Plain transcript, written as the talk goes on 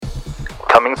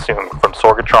Coming soon from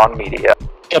Sorgatron Media. But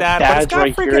it's got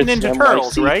right freaking here, Ninja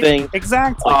Turtles, right? thing.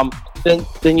 Exactly.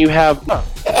 Then you have.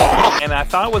 And I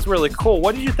thought it was really cool.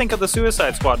 What did you think of the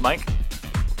Suicide Squad, Mike?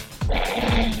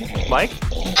 Mike?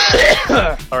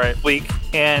 All right, weak.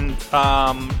 And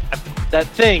that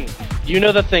thing. You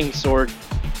know the thing, Sorg.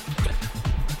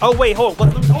 Oh wait, hold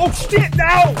on. Oh shit!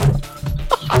 No!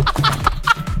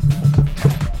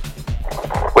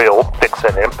 We'll fix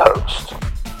it in post.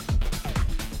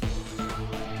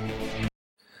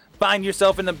 Find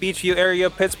yourself in the Beachview area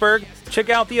of Pittsburgh? Check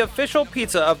out the official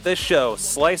pizza of this show,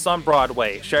 Slice on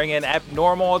Broadway, sharing an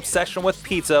abnormal obsession with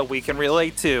pizza we can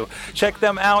relate to. Check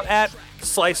them out at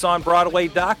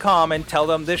sliceonbroadway.com and tell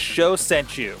them this show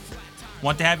sent you.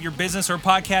 Want to have your business or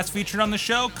podcast featured on the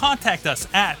show? Contact us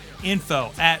at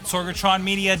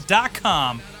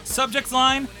info@sorgatronmedia.com. Subject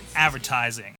line,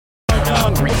 advertising.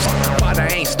 Hungry, but I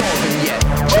ain't starving yet.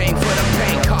 Chain for the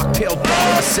pain, cocktail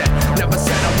bar set. Never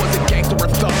said I was a gangster or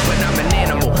thug, but I'm an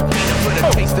animal. Peanut for the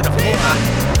taste of the fly.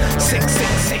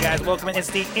 Hey guys, welcome in. It's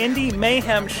the Indie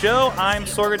Mayhem Show. I'm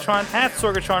Sorgatron at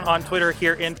Sorgatron on Twitter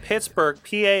here in Pittsburgh,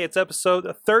 PA. It's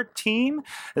episode 13.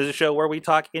 This is a show where we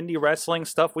talk indie wrestling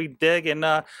stuff we dig and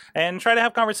try to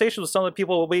have conversations with some of the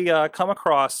people we come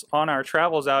across on our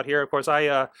travels out here. Of course,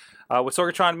 I with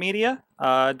Sorgatron Media,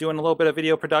 doing a little bit of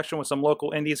video production with some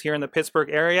local indies here in the Pittsburgh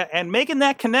area, and making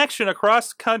that connection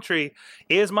across the country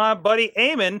is my buddy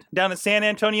Eamon down in San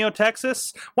Antonio,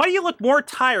 Texas. Why do you look more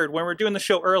tired when we're doing the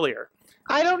show earlier?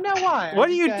 I don't know why. What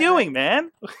are you doing,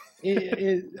 man?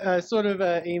 Sort of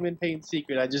a Eamon Payne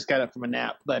secret. I just got up from a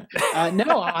nap. But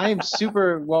no, I'm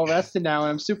super well rested now, and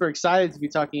I'm super excited to be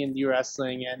talking indie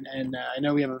wrestling. And I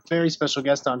know we have a very special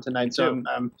guest on tonight, so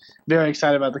I'm very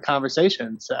excited about the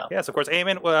conversation. So yes, of course,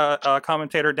 Eamon, a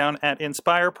commentator down at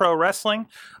Inspire Pro Wrestling,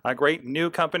 a great new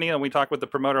company, and we talked with the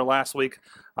promoter last week.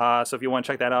 So if you want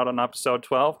to check that out on episode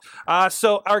 12.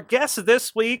 So our guest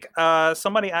this week,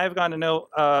 somebody I've gotten to know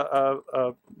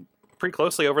pretty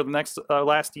closely over the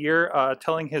last year,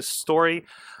 telling his story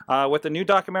with a new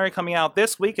documentary coming out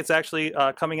this week. It's actually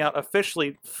coming out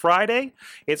officially Friday.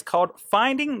 It's called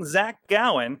Finding Zach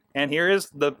Gowen, and here is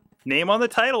the name on the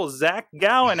title, Zach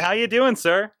Gowen. How you doing,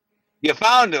 sir? You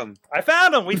found him. I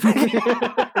found him. we did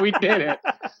it.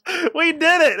 We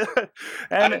did it.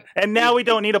 And now we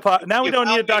don't need a now we don't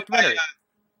need a documentary.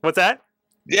 What's that?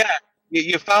 Yeah.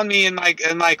 You found me in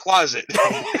my closet,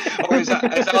 or as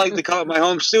I like to call it, my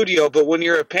home studio. But when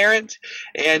you're a parent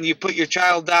and you put your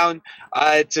child down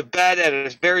to bed at a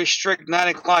very strict 9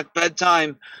 o'clock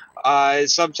bedtime,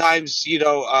 sometimes you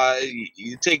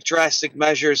take drastic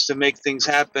measures to make things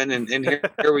happen. And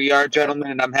here we are,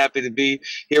 gentlemen, and I'm happy to be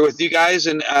here with you guys.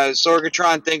 And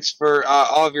Sorgatron, thanks for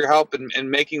all of your help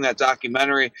in making that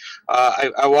documentary.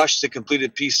 I watched the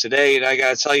completed piece today, and I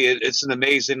got to tell you, it's an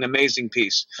amazing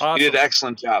piece. Awesome. You did an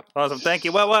excellent job. Awesome, thank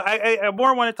you. Well, I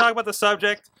more want to talk about the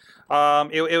subject.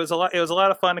 It was a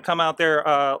lot of fun to come out there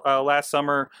last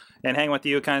summer and hang with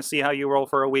you, kind of see how you roll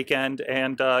for a weekend,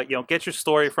 and get your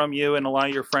story from you and a lot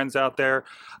of your friends out there.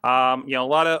 A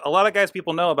lot of guys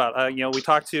people know about. We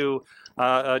talked to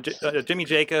Jimmy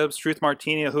Jacobs, Truth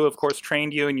Martini, who of course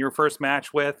trained you in your first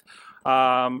match with.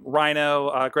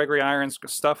 Rhino, Gregory Irons,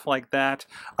 stuff like that.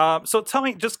 So tell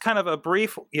me just kind of a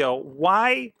brief,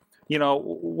 why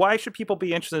should people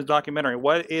be interested in the documentary?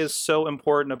 What is so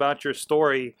important about your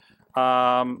story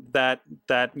that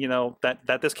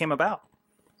this came about?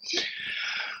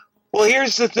 Well,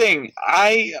 here's the thing.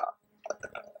 I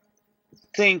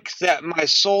think that my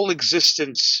sole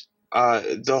existence,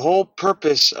 the whole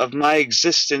purpose of my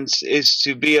existence is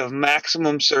to be of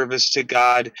maximum service to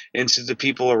God and to the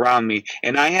people around me.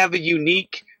 And I have a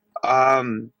unique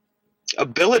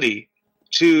ability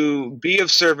to be of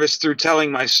service through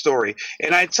telling my story.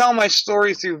 And I tell my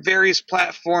story through various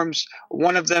platforms,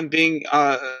 one of them being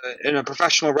in a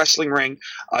professional wrestling ring,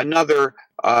 another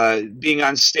being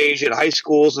on stage at high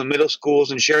schools and middle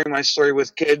schools and sharing my story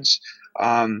with kids.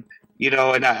 And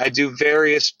I do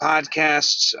various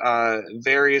podcasts,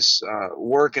 various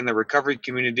work in the recovery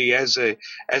community as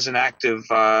an active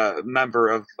member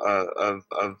of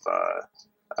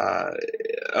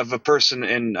a person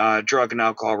in drug and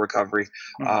alcohol recovery.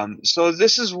 So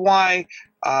this is why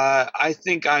I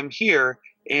think I'm here,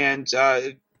 and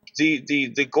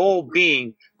the goal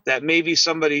being that maybe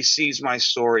somebody sees my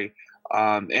story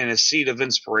and a seed of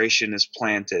inspiration is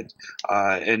planted,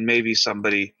 and maybe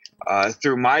somebody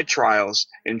through my trials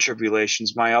and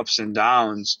tribulations, my ups and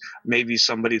downs, maybe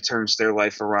somebody turns their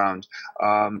life around,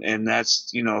 and that's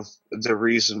the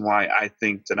reason why I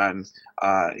think that I'm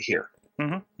here.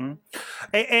 Mm-hmm.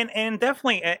 And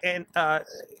definitely, and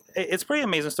it's a pretty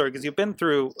amazing story because you've been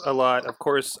through a lot. Of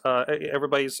course,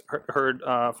 everybody's heard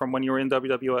from when you were in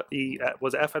WWE.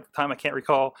 Was F at the time? I can't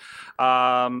recall.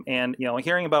 And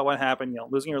hearing about what happened,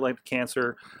 losing your leg to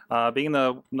cancer, being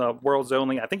the world's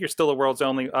only. I think you're still the world's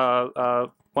only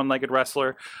one-legged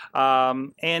wrestler,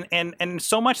 and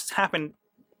so much has happened.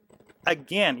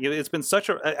 Again, it's been such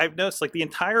a. I've noticed like the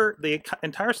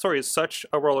entire story is such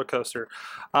a roller coaster,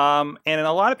 and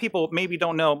a lot of people maybe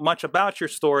don't know much about your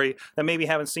story that maybe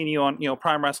haven't seen you on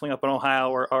Prime Wrestling up in Ohio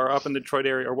or up in the Detroit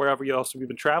area or wherever else you've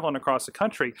been traveling across the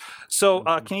country. So,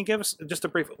 can you give us just a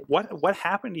brief what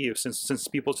happened to you since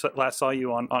people last saw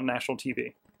you on national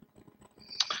TV?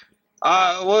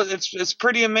 Well, it's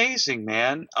pretty amazing,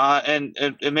 man, and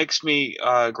it makes me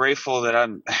grateful that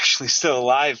I'm actually still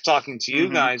alive talking to you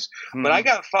guys. But I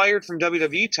got fired from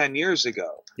WWE 10 years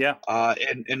ago. Yeah.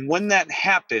 And when that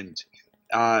happened,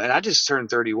 and I just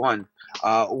turned 31.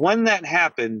 When that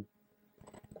happened,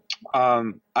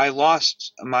 I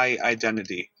lost my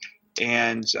identity.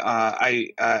 And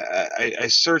I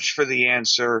searched for the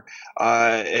answer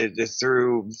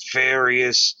through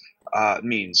various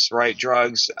means, right?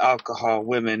 Drugs, alcohol,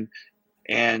 women,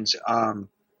 and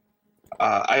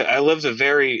I lived a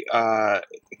very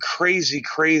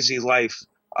crazy life,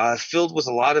 filled with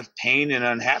a lot of pain and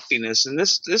unhappiness. And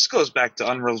this goes back to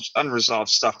unresolved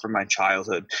stuff from my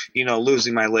childhood.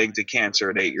 Losing my leg to cancer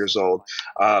at 8 years old,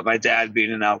 my dad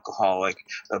being an alcoholic,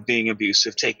 being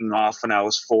abusive, taking off when I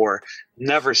was 4,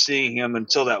 never seeing him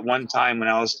until that one time when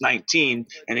I was 19,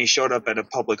 and he showed up at a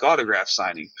public autograph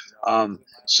signing.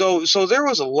 So there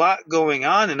was a lot going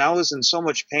on, and I was in so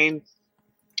much pain.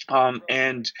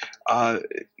 And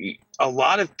a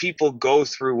lot of people go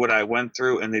through what I went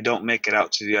through, and they don't make it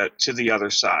out to the other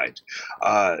side.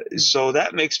 So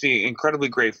that makes me incredibly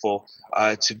grateful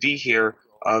to be here,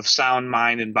 of sound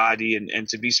mind and body, and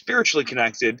to be spiritually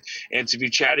connected, and to be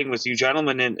chatting with you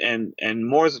gentlemen, and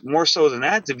more so than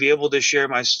that, to be able to share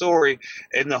my story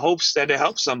in the hopes that it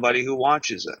helps somebody who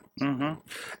watches it.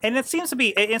 And it seems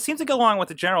to go along with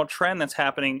the general trend that's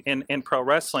happening in pro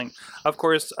wrestling. Of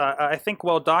course, I think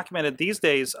well documented these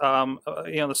days.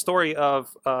 The story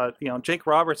of Jake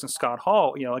Roberts and Scott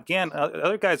Hall. Again,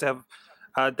 other guys have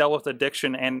dealt with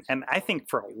addiction, and I think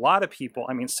for a lot of people,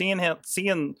 I mean, seeing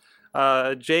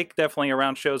Jake definitely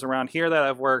around shows around here that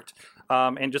I've worked,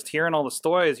 and just hearing all the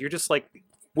stories, you're just like,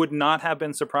 would not have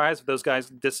been surprised if those guys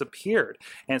disappeared.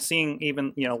 And seeing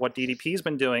even what DDP's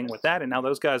been doing with that, and now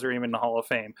those guys are even in the Hall of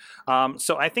Fame.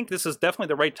 So I think this is definitely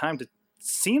the right time to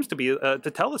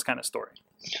tell this kind of story.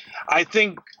 I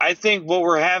think what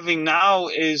we're having now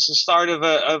is the start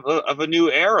of a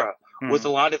new era with a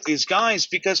lot of these guys,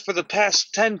 because for the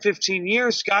past 10, 15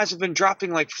 years, guys have been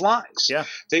dropping like flies. Yeah.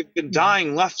 They've been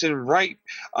dying left and right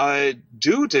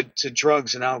due to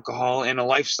drugs and alcohol and a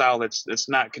lifestyle that's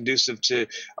not conducive to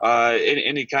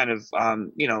any kind of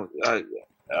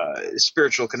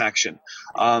spiritual connection.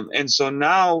 And so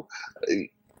now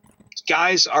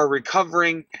guys are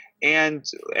recovering, and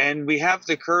we have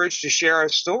the courage to share our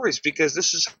stories, because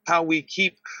this is how we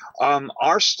keep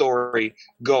our story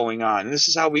going on. And this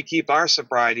is how we keep our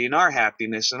sobriety and our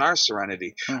happiness and our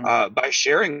serenity, by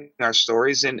sharing our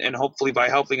stories and hopefully by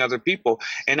helping other people.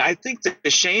 And I think that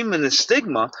the shame and the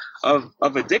stigma of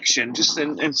addiction just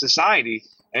in society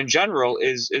in general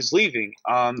is leaving,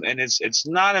 and it's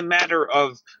not a matter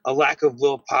of a lack of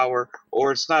willpower,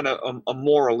 or it's not a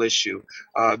moral issue,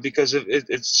 because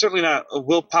it's certainly not a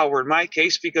willpower in my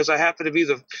case, because I happen to be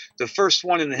the first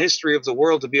one in the history of the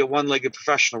world to be a one-legged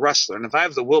professional wrestler. And if I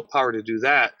have the willpower to do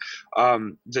that,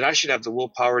 then I should have the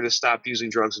willpower to stop using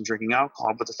drugs and drinking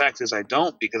alcohol. But the fact is I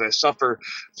don't, because I suffer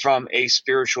from a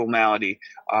spiritual malady,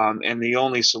 and the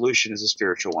only solution is a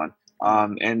spiritual one.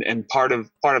 And part of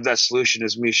that solution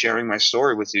is me sharing my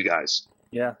story with you guys.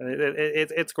 Yeah,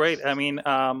 it's great. I mean,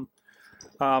 and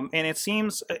it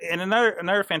seems, and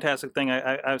another fantastic thing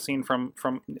I've seen from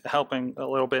helping a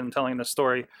little bit and telling the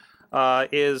story,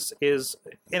 is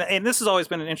and this has always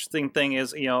been an interesting thing,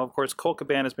 is of course Colt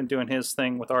Cabana has been doing his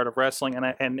thing with Art of Wrestling,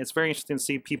 and it's very interesting to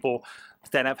see people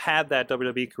that have had that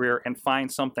WWE career and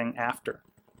find something after.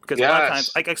 Because a lot of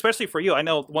times, like especially for you, I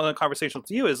know one of the conversations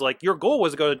with you is like your goal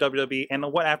was to go to WWE, and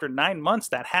after 9 months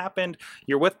that happened.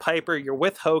 You're with Piper, you're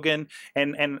with Hogan,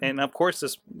 and of course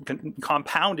this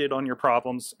compounded on your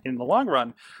problems in the long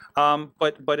run.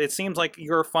 But it seems like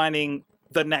you're finding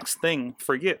the next thing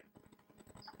for you.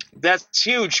 That's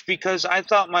huge, because I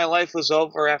thought my life was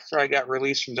over after I got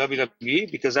released from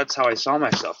WWE, because that's how I saw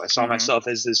myself. I saw myself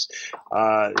as this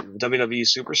WWE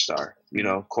superstar,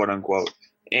 quote unquote.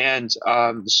 And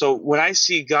so when I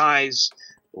see guys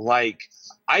like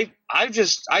I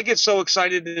get so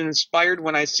excited and inspired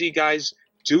when I see guys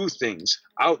do things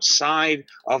outside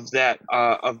of that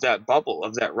bubble,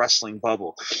 of that wrestling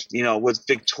bubble. You know, with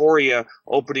Victoria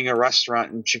opening a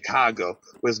restaurant in Chicago,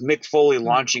 with Mick Foley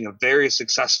launching a very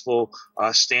successful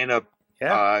stand-up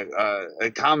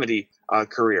comedy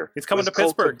career. He's coming with to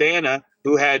Pittsburgh. Colt Cabana,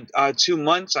 who had 2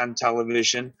 months on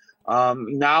television,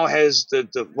 now has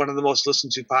the one of the most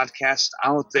listened to podcasts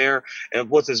out there,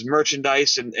 with his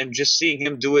merchandise, and just seeing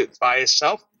him do it by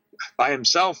himself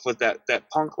with that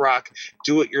punk rock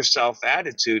do it yourself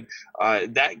attitude,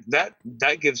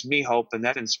 that gives me hope, and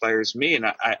that inspires me, and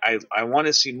I want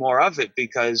to see more of it,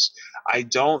 because I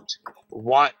don't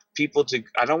want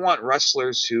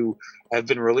wrestlers who have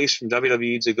been released from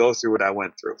WWE to go through what I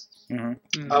went through.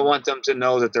 Mm-hmm. I want them to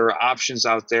know that there are options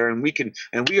out there, and we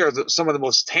are some of the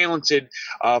most talented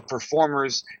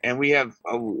performers, and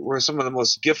we're some of the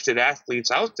most gifted athletes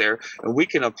out there, and we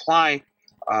can apply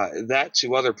that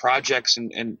to other projects,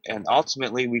 and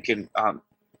ultimately we can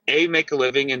make a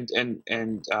living, and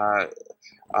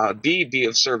be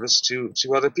of service to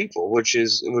other people, which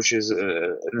is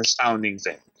an astounding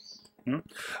thing.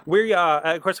 We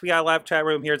of course we got a live chat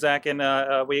room here, Zach, and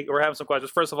we're having some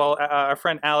questions. First of all, our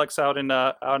friend Alex out in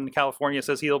California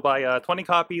says he'll buy 20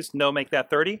 copies. No, make that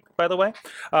 30, by the way.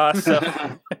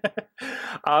 But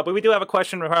we do have a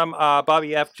question from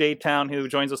Bobby F. J. Town, who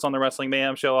joins us on the Wrestling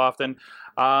Mayhem show often.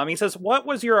 He says, "What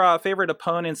was your favorite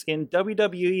opponents in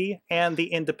WWE and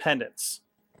the Independents?"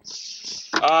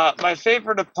 My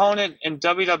favorite opponent in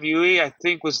WWE, I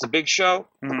think, was the Big Show.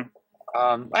 Mm-hmm.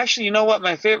 Actually, you know what?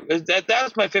 My favorite that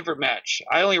was my favorite match.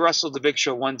 I only wrestled the Big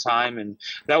Show one time, and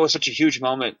that was such a huge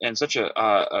moment and such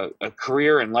a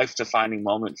career and life defining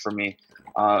moment for me.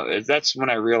 That's when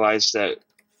I realized that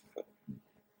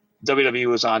WWE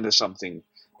was onto something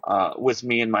with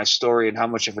me and my story, and how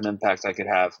much of an impact I could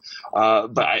have.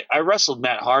 But I wrestled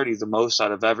Matt Hardy the most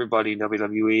out of everybody in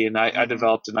WWE, and I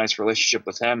developed a nice relationship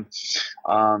with him.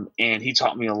 And he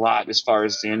taught me a lot as far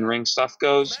as the in-ring stuff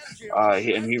goes.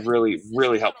 And he really,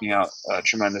 really helped me out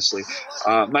tremendously.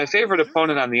 My favorite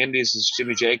opponent on the Indies is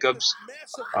Jimmy Jacobs.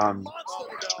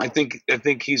 I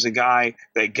think he's a guy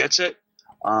that gets it.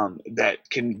 That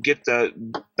can get the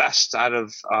best out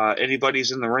of anybody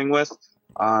he's in the ring with.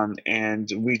 And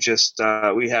we just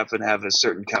we happen to have a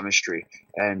certain chemistry,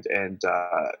 and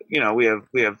you know, we have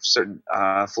certain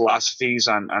philosophies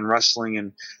on wrestling,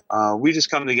 and we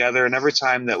just come together, and every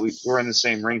time that we're in the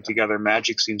same ring together,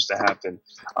 magic seems to happen.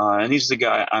 And he's the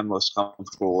guy I'm most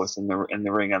comfortable with in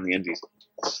the ring on the Indies.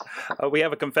 We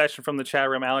have a confession from the chat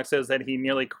room. Alex says that he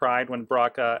nearly cried when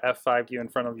Brock F5'd you in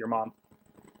front of your mom.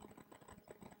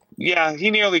 Yeah, he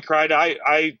nearly cried.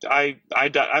 I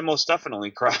most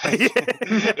definitely cried.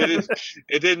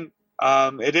 It didn't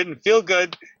feel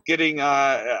good getting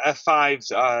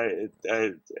F5'd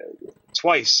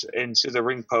twice into the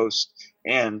ring post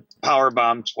and power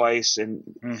bomb twice, and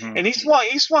he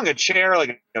swung a chair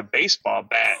like a baseball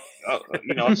bat,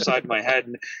 upside my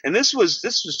head. And this was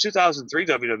 2003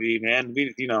 WWE, man.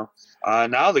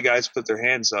 Now the guys put their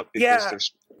hands up because they're.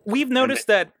 We've noticed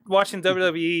that watching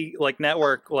WWE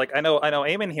network, I know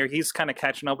Eamon here, he's kind of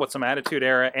catching up with some Attitude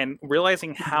Era and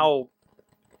realizing how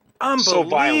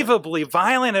unbelievably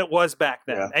violent it was back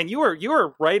then. Yeah. And you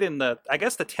were right in the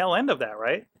tail end of that,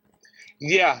 right?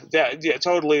 Yeah,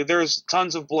 totally. There's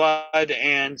tons of blood,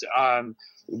 and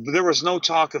there was no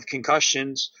talk of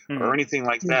concussions or anything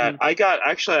like that.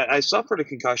 I suffered a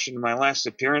concussion in my last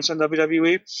appearance on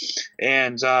WWE,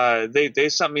 and they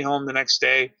sent me home the next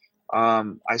day.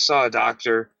 I saw a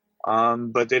doctor,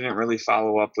 but they didn't really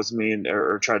follow up with me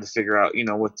or try to figure out,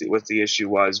 what the issue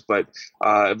was. But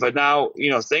now,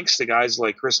 thanks to guys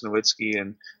like Chris Nowinski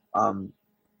and,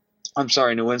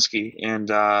 Nowinski, and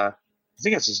I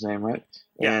think that's his name, right?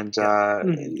 Yeah. And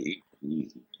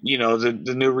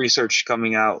the new research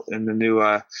coming out and the new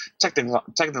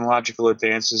technological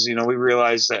advances, we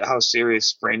realize that how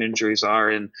serious brain injuries are,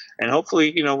 and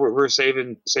hopefully, we're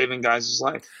saving guys'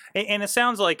 life. And it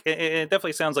sounds like it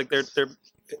definitely sounds like they're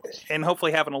and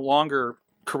hopefully having a longer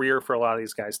career for a lot of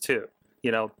these guys too.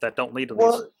 That don't lead to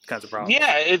these kinds of problems.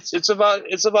 Yeah, it's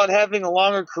about having a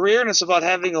longer career, and it's about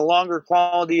having a longer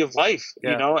quality of life.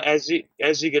 Yeah. As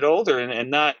you get older,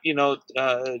 and not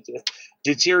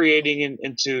deteriorating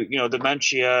into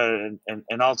dementia and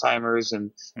Alzheimer's,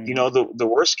 and the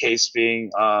worst case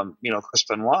being Chris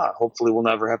Benoit. Hopefully, we'll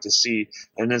never have to see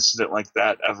an incident like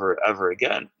that ever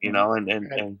again.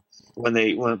 And when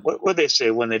they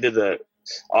say when they did the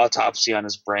autopsy on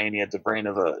his brain, he had the brain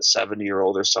of a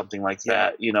 70-year-old or something like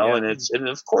that, and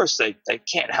of course they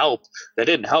can't help. They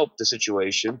didn't help the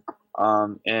situation,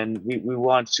 And we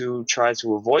want to try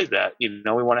to avoid that. You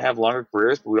know, we want to have longer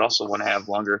careers, but we also want to have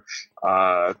longer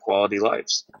quality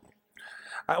lives.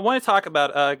 I want to talk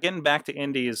about getting back to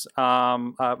indies.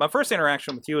 My first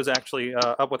interaction with you was actually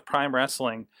up with Prime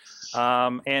Wrestling,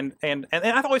 and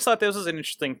I always thought this was an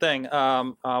interesting thing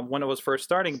when it was first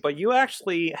starting. But you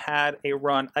actually had a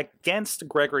run against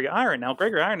Gregory Iron. Now,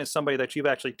 Gregory Iron is somebody that you've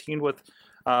actually teamed with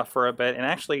for a bit, and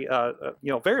actually,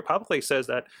 very publicly says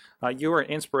that you were an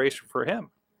inspiration for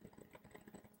him.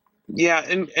 Yeah,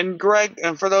 and Greg,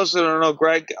 and for those that don't know,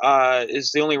 Greg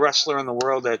is the only wrestler in the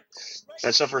world that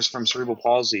suffers from cerebral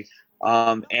palsy.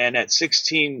 And at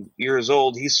 16 years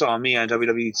old, he saw me on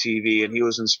WWE TV, and he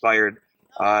was inspired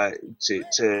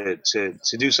to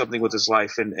do something with his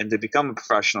life and to become a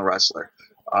professional wrestler.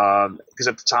 Because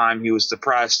at the time he was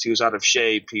depressed, he was out of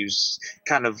shape, he was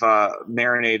kind of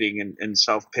marinating in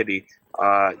self-pity.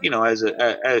 As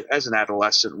an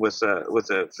adolescent with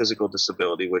a physical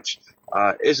disability, which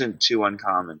isn't too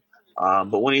uncommon.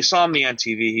 But when he saw me on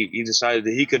TV, he decided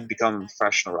that he could become a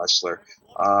professional wrestler,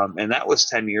 and that was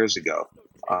 10 years ago.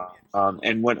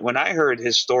 And when I heard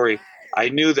his story, I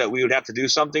knew that we would have to do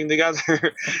something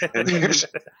together. And there's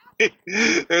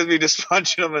me just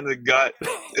punching him in the gut.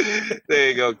 There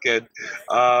you go, kid.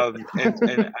 And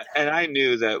I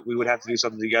knew that we would have to do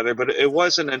something together, but it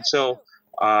wasn't until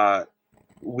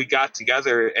we got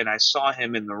together and I saw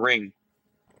him in the ring,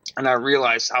 and I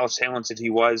realized how talented he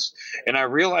was, and I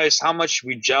realized how much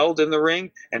we gelled in the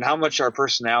ring and how much our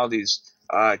personalities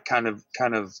kind of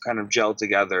gelled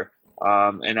together.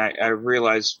 And I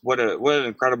realized what an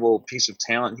incredible piece of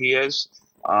talent he is,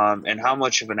 and how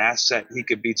much of an asset he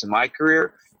could be to my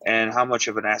career, and how much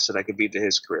of an asset I could be to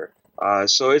his career.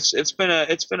 So it's been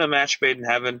a match made in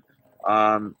heaven.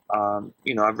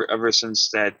 Ever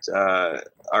since that,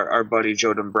 our buddy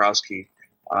Joe Dombrowski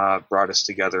brought us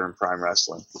together in Prime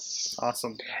Wrestling.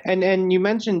 Awesome. And you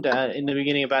mentioned in the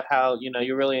beginning about how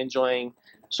you're really enjoying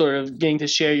sort of getting to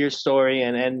share your story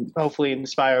and hopefully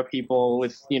inspire people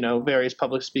with various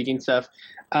public speaking stuff.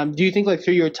 Do you think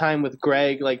through your time with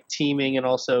Greg, teaming and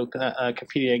also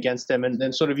competing against him,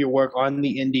 and sort of your work on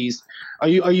the indies, are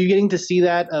you getting to see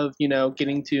that of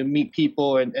getting to meet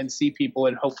people and see people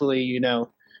and hopefully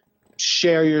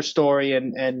share your story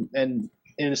and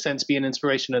in a sense be an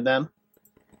inspiration to them?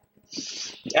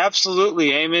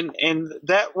 Absolutely, Eamon. And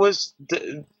that was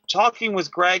talking with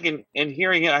Greg and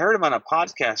hearing him. I heard him on a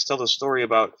podcast tell the story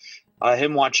about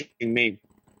him watching me,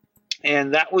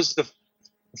 and that was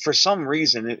for some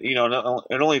reason, it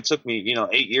only took me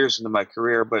 8 years into my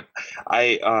career, but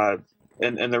I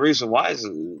and the reason why is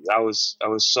I was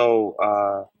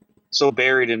so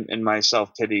buried in my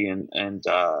self-pity and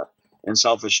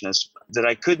selfishness that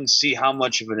I couldn't see how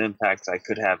much of an impact I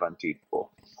could have on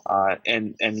people.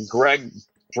 And Greg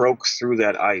broke through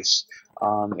that ice,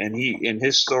 and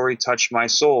his story touched my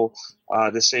soul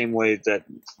the same way that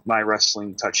my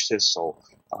wrestling touched his soul.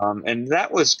 And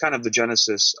that was kind of the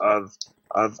genesis of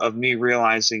me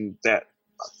realizing that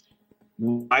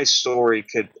my story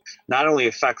could not only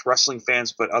affect wrestling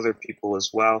fans but other people as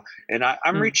well. And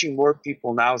I'm reaching more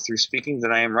people now through speaking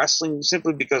than I am wrestling,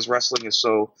 simply because wrestling is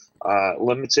so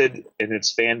limited in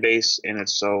its fan base, and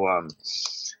it's so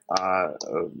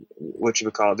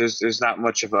there's not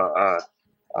much of a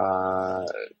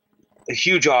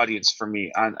huge audience for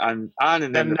me on an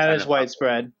independent. Not as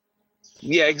widespread.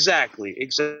 Yeah, exactly.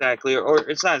 Or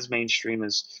it's not as mainstream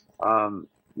as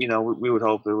we would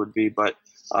hope it would be. But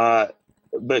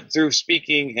through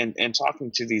speaking and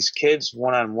talking to these kids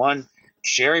one-on-one,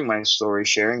 sharing my story,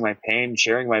 sharing my pain,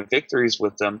 sharing my victories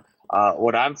with them,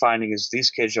 what I'm finding is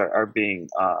these kids are being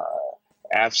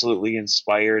absolutely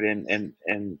inspired and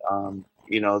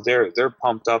they're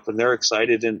pumped up and they're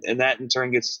excited, and that in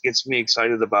turn gets me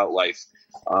excited about life.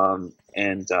 And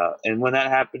when that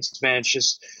happens, man, it's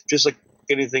just like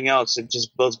anything else, it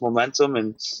just builds momentum,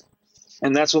 and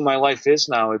that's what my life is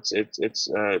now. It's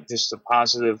just a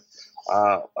positive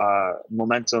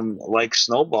momentum, like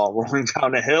snowball rolling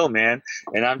down a hill, man.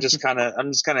 And I'm just kind of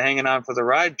hanging on for the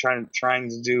ride, trying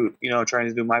to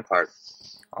do my part.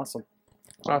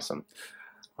 Awesome.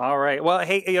 All right. Well,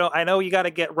 hey, I know you got to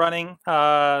get running.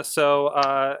 So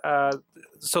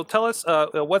tell us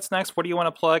what's next. What do you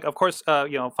want to plug? Of course,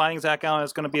 Finding Zach Gowen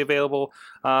is going to be available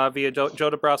via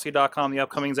JoeDombrowski.com, the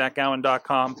upcoming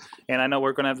ZachGowen.com, and I know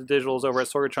we're going to have the digitals over at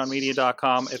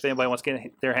SorgatronMedia.com if anybody wants to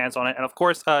get their hands on it. And of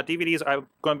course, DVDs are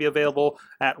going to be available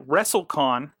at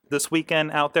WrestleCon this weekend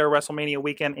out there, WrestleMania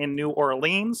weekend in New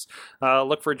Orleans.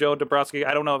 Look for Joe Dombrowski.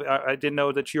 I don't know. I didn't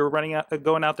know that you were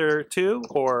going out there too,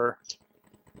 or.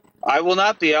 I will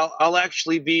not be. I'll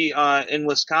actually be in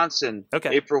Wisconsin. Okay.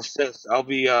 April 5th.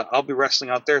 I'll be wrestling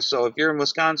out there. So if you're in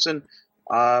Wisconsin,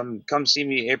 come see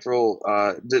me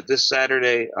this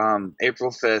Saturday,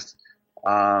 April 5th.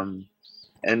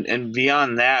 And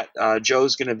beyond that,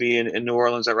 Joe's going to be in New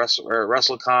Orleans at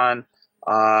WrestleCon.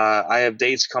 I have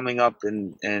dates coming up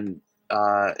in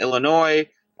Illinois,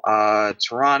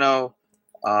 Toronto,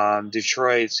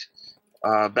 Detroit,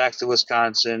 back to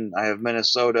Wisconsin. I have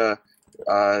Minnesota,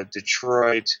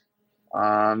 Detroit,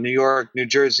 New York, New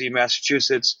Jersey,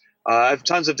 Massachusetts. I have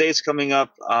tons of dates coming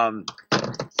up. I'm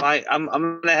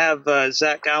going to have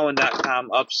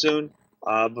ZachGowan.com up soon.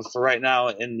 But for right now,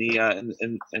 in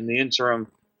the interim,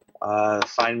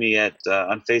 find me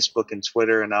on Facebook and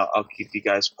Twitter, and I'll keep you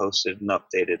guys posted and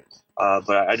updated.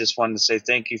 But I just wanted to say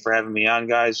thank you for having me on,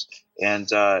 guys, and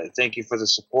thank you for the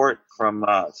support from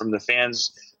the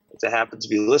fans that happen to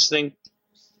be listening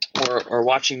or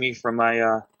watching me from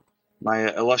my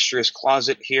illustrious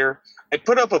closet here. I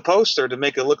put up a poster to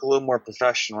make it look a little more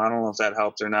professional. I don't know if that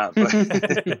helped or not, but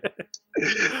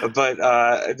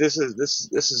but this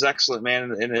is excellent,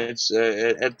 man. And it's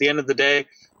at the end of the day,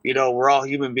 we're all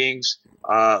human beings.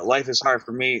 Life is hard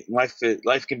for me. Life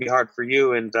can be hard for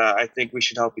you, and I think we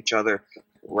should help each other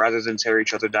rather than tear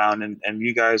each other down. And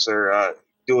you guys are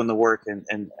doing the work, and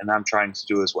I'm trying to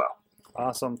do as well.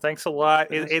 Awesome. Thanks a lot.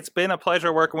 It's been a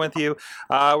pleasure working with you.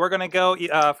 We're going to go,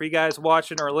 for you guys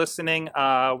watching or listening,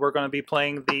 we're going to be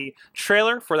playing the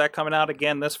trailer for that coming out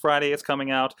again this Friday. It's coming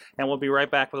out, and we'll be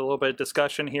right back with a little bit of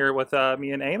discussion here with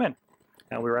me and Eamon.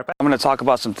 And we'll be right back. I'm going to talk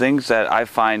about some things that I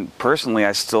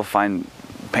still find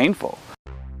painful.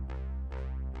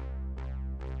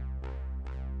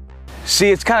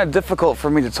 See, it's kind of difficult for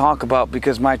me to talk about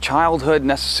because my childhood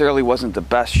necessarily wasn't the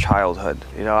best childhood.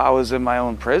 I was in my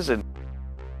own prison.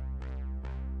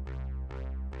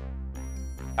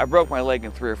 I broke my leg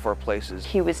in 3 or 4 places.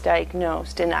 He was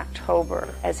diagnosed in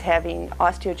October as having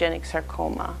osteogenic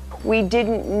sarcoma. We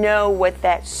didn't know what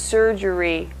that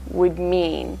surgery would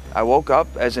mean. I woke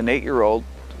up as an 8-year-old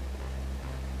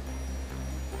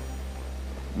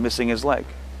missing his leg.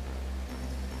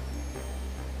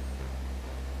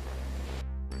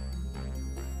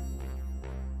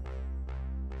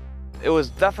 It was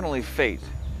definitely fate,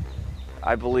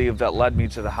 I believe, that led me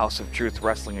to the House of Truth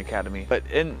Wrestling Academy. But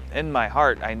in my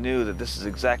heart, I knew that this is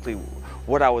exactly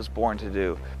what I was born to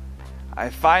do.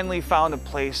 I finally found a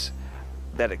place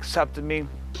that accepted me.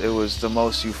 It was the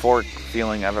most euphoric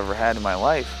feeling I've ever had in my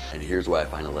life. And here's why I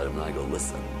finally let him know. I go,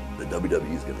 listen, the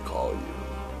WWE is going to call you.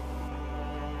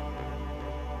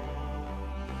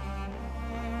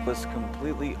 I was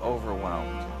completely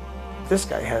overwhelmed. This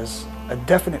guy has a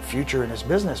definite future in his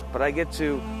business. But I get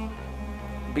to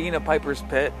be in a Piper's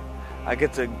Pit. I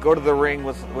get to go to the ring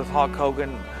with Hulk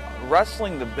Hogan,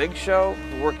 wrestling the Big Show,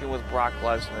 working with Brock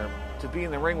Lesnar, to be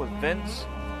in the ring with Vince.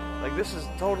 Like, this is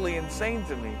totally insane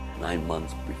to me. 9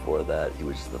 months before that, he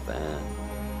was just a fan.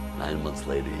 9 months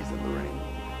later, he's in the ring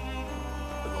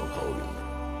with Hulk Hogan.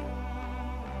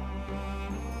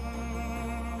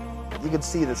 You could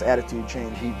see this attitude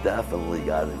change. He definitely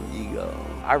got an ego.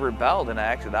 I rebelled and I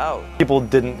acted out. People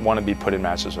didn't want to be put in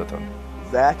matches with him.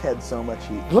 Zach had so much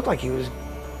heat. It looked like he was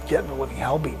getting the living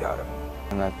hell beat out of him.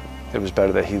 And that it was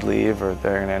better that he'd leave or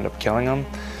they're going to end up killing him.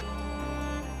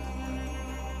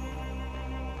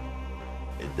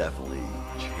 It definitely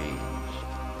changed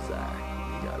Zach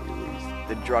when he got released.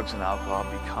 The drugs and alcohol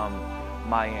become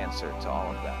my answer to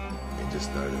all of that. It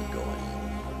just started going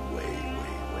way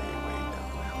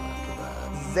downhill after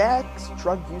that. Zach's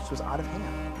drug use was out of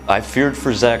hand. I feared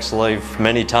for Zach's life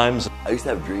many times. I used to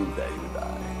have dreams that he would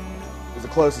die. It was the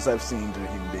closest I've seen to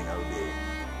him being OD.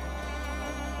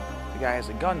 The guy has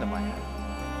a gun to my head.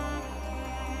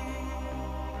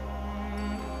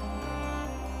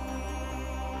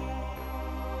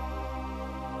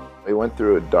 He went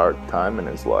through a dark time in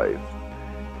his life,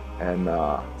 and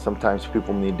sometimes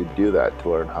people need to do that to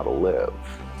learn how to live.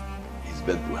 He's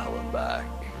been through hell and back.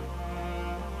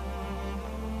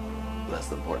 But that's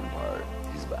the important part.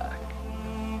 He's back.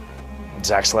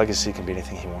 Zach's legacy can be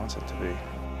anything he wants it to be.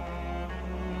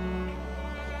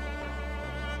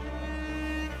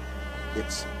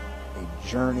 It's a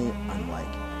journey unlike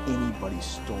anybody's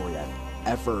story I've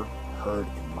ever heard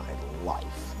in my life.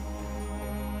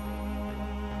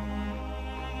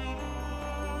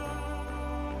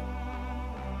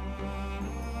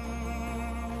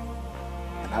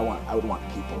 And I would want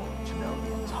people to know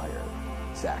the entire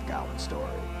Zach Gowan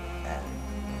story, and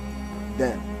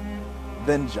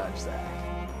then judge Zach.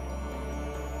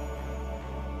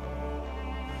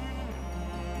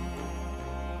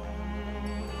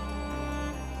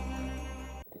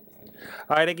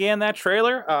 All right, again, that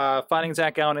trailer, Finding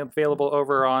Zach Gowen, available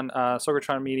over on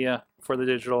Sorgatron Media for the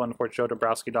digital, and for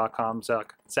JoeDabrowski.com,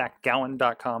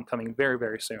 ZachGowen.com, coming very,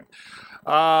 very soon.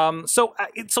 So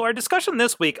our discussion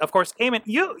this week, of course, Eamon,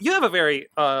 you have a very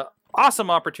awesome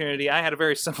opportunity. I had a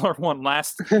very similar one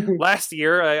last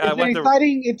year.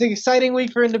 It's an exciting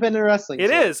week for independent wrestling.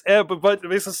 It is, but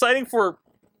it's exciting for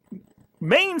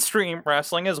mainstream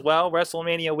wrestling as well,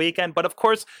 WrestleMania weekend. But of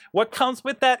course, what comes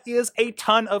with that is a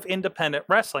ton of independent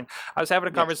wrestling. I was having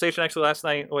a conversation actually last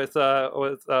night with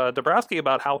Dabrowski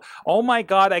about how, oh my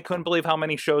God, I couldn't believe how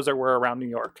many shows there were around New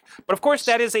York. But of course,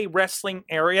 that is a wrestling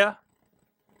area,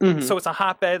 so it's a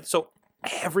hotbed. So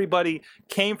everybody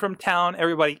came from town.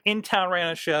 Everybody in town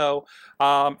ran a show.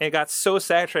 It got so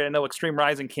saturated. I know Extreme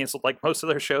Rising canceled like most of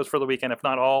their shows for the weekend, if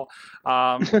not all.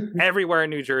 Everywhere in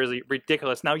New Jersey.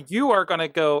 Ridiculous. Now you are going to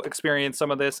go experience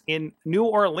some of this in New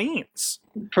Orleans.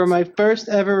 For my first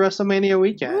ever WrestleMania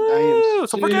weekend.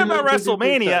 So forget about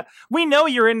WrestleMania. We know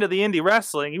you're into the indie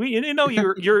wrestling. You know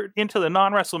you're into the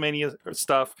non-WrestleMania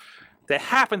stuff that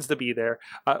happens to be there.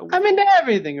 I'm into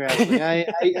everything wrestling. I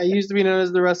used to be known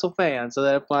as the Wrestle fan, so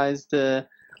that applies to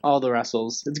all the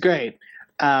wrestles. It's great.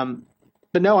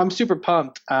 But no, I'm super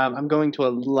pumped. I'm going to a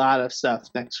lot of stuff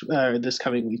this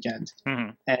coming weekend,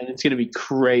 and it's going to be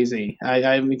crazy.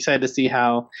 I'm excited to see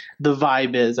how the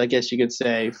vibe is, I guess you could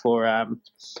say, for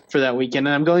that weekend.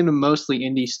 And I'm going to mostly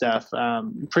indie stuff,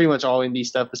 pretty much all indie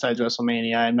stuff besides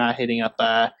WrestleMania. I'm not hitting up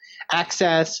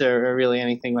Access or really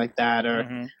anything like that,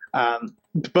 or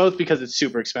both because it's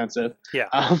super expensive. Yeah.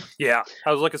 I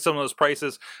was looking at some of those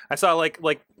prices. I saw like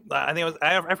I think it was,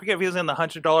 I forget if he was in the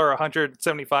 $100 or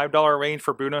 $175 range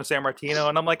for Bruno Sammartino,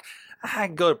 and I'm like, I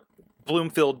can go to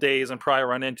Bloomfield Days and probably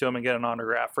run into him and get an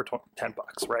autograph for $10,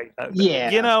 right?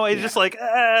 It's just like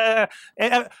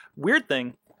weird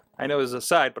thing. I know as a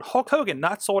side, but Hulk Hogan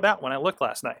not sold out when I looked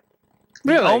last night.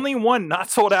 Really? The only one not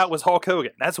sold out was Hulk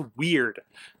Hogan. That's weird.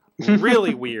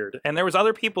 Really weird. And there was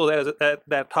other people at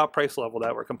that top price level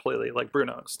that were completely like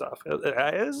Bruno and stuff.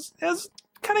 It is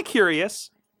kind of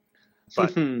curious.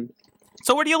 But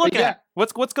so what are you looking at?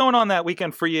 What's going on that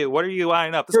weekend for you? What are you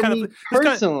eyeing up? It's going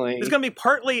to be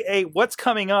partly a what's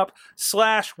coming up /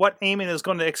 what Eamon is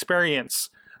going to experience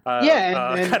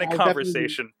kind of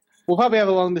conversation. We'll probably have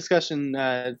a long discussion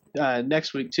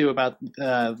next week too about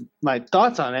my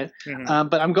thoughts on it.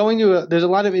 But I'm going to there's a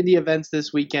lot of indie events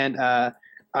this weekend.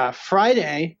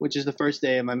 Friday, which is the first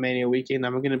day of my Mania weekend,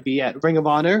 I'm going to be at Ring of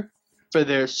Honor for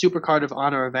their Supercard of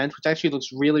Honor event, which actually looks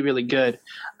really, really good.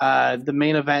 The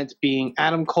main event being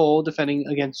Adam Cole defending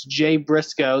against Jay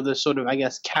Briscoe, the sort of, I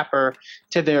guess, capper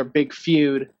to their big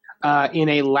feud in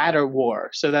a ladder war.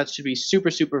 So that should be super,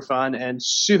 super fun and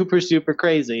super, super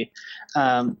crazy.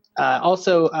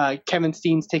 Also, Kevin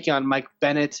Steen's taking on Mike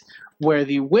Bennett, where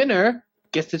the winner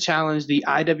gets to challenge the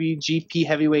IWGP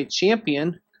Heavyweight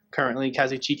Champion, currently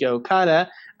Kazuchika Okada,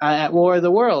 at War of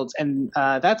the Worlds, and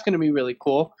that's going to be really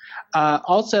cool.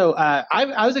 Also,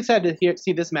 I was excited to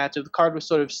see this match. The card was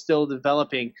sort of still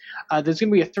developing. There's going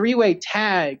to be a three-way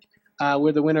tag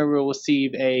where the winner will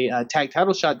receive a tag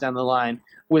title shot down the line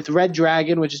with Red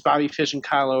Dragon, which is Bobby Fish and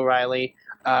Kyle O'Reilly,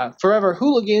 Forever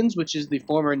Hooligans, which is the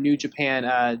former New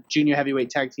Japan Junior Heavyweight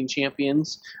Tag Team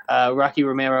Champions, Rocky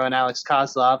Romero and Alex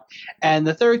Kozlov, and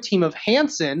the third team of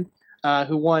Hanson,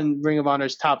 who won Ring of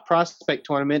Honor's Top Prospect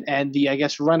tournament, and the, I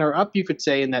guess, runner-up, you could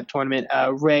say, in that tournament,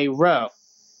 Ray Rowe.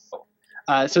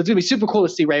 So it's going to be super cool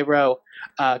to see Ray Rowe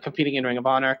competing in Ring of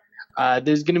Honor.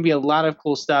 There's going to be a lot of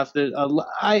cool stuff.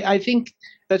 I think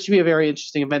that should be a very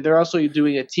interesting event. They're also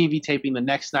doing a TV taping the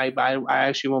next night, but I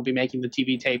actually won't be making the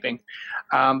TV taping.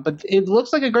 But it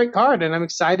looks like a great card, and I'm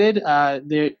excited.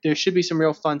 There should be some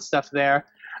real fun stuff there.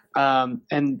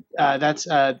 And that's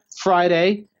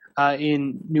Friday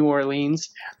in New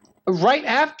Orleans. Right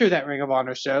after that Ring of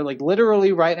Honor show, like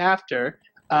literally right after,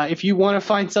 if you want to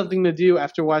find something to do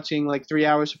after watching like 3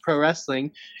 hours of pro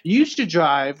wrestling, you should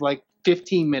drive like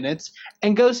 15 minutes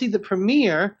and go see the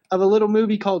premiere of a little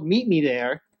movie called Meet Me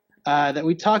There that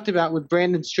we talked about with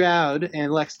Brandon Stroud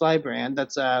and Lex Lybrand.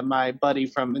 That's my buddy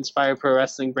from Inspire Pro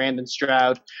Wrestling, Brandon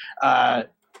Stroud,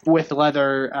 with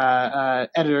Leather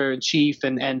editor-in-chief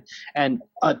and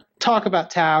talk about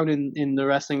town in the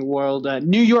wrestling world.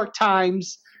 New York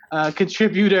Times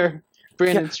contributor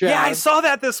Brandon Stroud. Yeah, I saw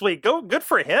that this week. Good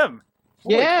for him.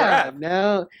 Holy crap.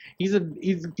 No, he's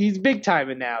big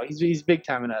timing now. He's big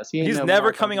timing us. He's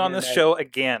never coming on this show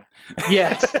again.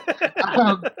 Yes.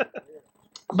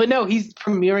 But no, he's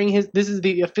premiering this is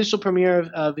the official premiere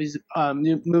of his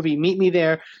new movie, Meet Me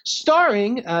There,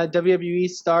 starring WWE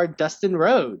star Dustin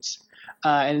Rhodes.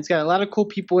 and it's got a lot of cool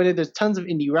people in it. There's tons of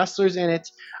indie wrestlers in it,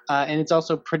 and it's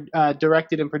also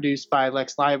directed and produced by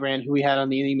Lex Lybrand, who we had on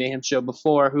the Indie Mayhem show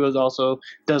before, who also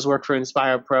does work for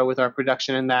Inspire Pro with our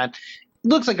production in that.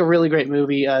 Looks like a really great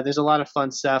movie. There's a lot of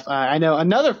fun stuff. I know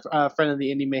another friend of the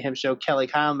Indie Mayhem show, Kelly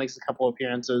Kyle, makes a couple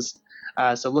appearances,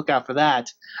 so look out for that.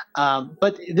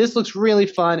 But this looks really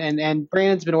fun, and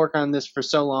Brandon's been working on this for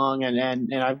so long,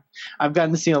 and I've gotten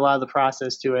to see a lot of the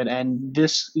process to it, and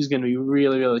this is going to be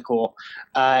really, really cool.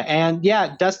 And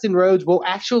yeah, Dustin Rhodes will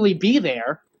actually be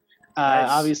there.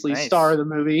 Obviously, star of the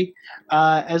movie,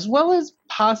 as well as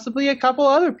possibly a couple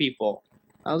other people.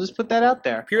 I'll just put that out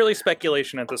there. Purely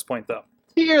speculation at this point, though.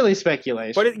 Purely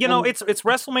speculation. But it's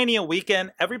WrestleMania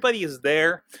weekend. Everybody is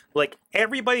there. Like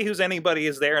everybody who's anybody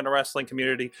is there in the wrestling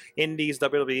community. Indies,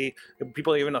 WWE,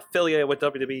 people even affiliated with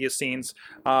WWE scenes.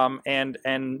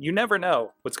 And you never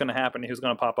know what's going to happen. Who's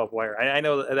going to pop up where? I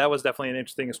know that was definitely an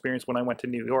interesting experience when I went to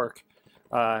New York,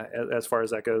 as far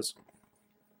as that goes.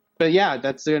 But yeah,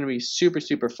 that's going to be super,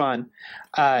 super fun.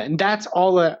 And that's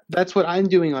what I'm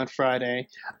doing on Friday.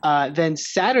 Then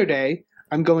Saturday,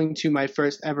 I'm going to my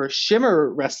first ever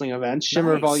Shimmer wrestling event,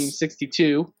 Shimmer Volume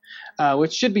 62,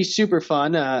 which should be super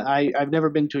fun. I've never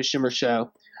been to a Shimmer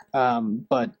show,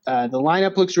 but the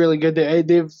lineup looks really good.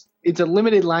 It's a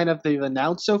limited lineup they've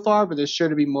announced so far, but there's sure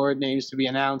to be more names to be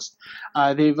announced.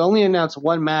 They've only announced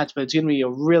one match, but it's going to be a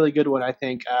really good one, I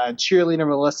think. Cheerleader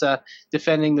Melissa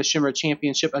defending the Shimmer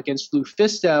Championship against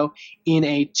Lufisto in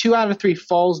a 2 out of 3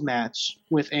 falls match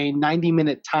with a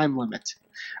 90-minute time limit.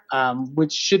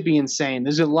 Which should be insane.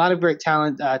 There's a lot of great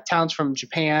talent. Talents from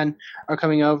Japan are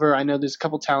coming over. I know there's a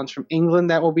couple talents from England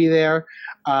that will be there.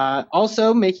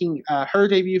 Also making her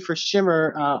debut for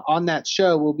Shimmer on that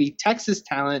show will be Texas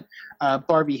talent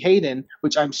Barbie Hayden,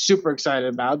 which I'm super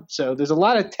excited about. So there's a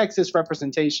lot of Texas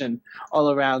representation all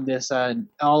around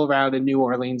in New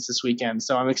Orleans this weekend.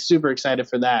 So I'm super excited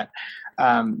for that.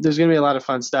 There's going to be a lot of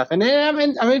fun stuff, and I'm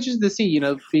interested to see.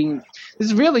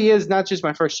 This really is not just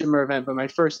my first Shimmer event, but my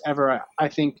first ever, I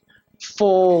think,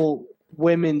 full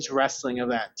women's wrestling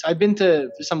event. I've been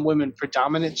to some women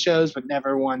predominant shows, but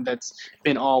never one that's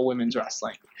been all women's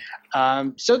wrestling.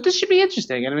 So this should be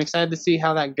interesting, and I'm excited to see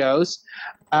how that goes.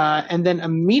 And then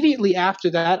immediately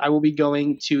after that, I will be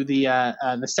going to the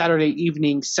Saturday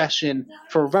evening session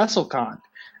for WrestleCon.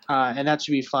 And that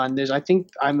should be fun.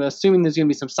 I'm assuming there's going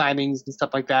to be some signings and stuff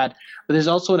like that. But there's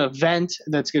also an event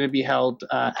that's going to be held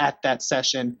at that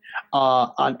session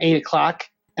on 8 o'clock,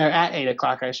 or at 8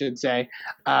 o'clock, I should say,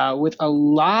 with a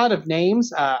lot of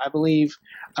names. I believe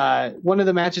one of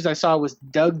the matches I saw was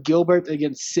Doug Gilbert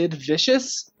against Sid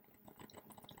Vicious.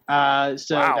 Wow.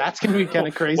 That's going to be kind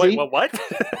of crazy. Wait, what?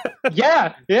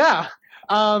 Yeah.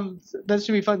 That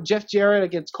should be fun. Jeff Jarrett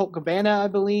against Colt Cabana, I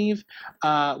believe.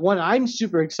 One I'm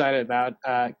super excited about,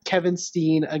 Kevin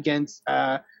Steen against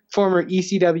former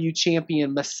ECW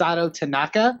champion Masato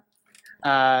Tanaka.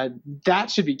 That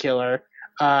should be killer.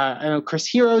 I know Chris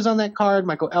Hero's on that card,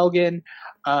 Michael Elgin,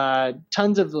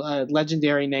 tons of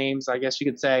legendary names, I guess you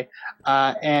could say.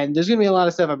 And there's going to be a lot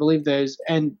of stuff, I believe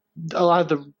and a lot of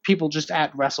the people just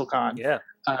at WrestleCon. Yeah.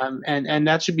 And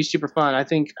that should be super fun. I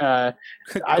think I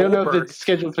don't know if it's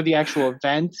scheduled for the actual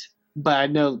event, but I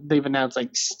know they've announced like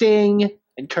Sting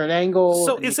and Kurt Angle.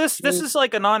 So is this is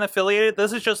like a non-affiliated?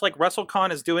 This is just like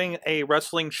WrestleCon is doing a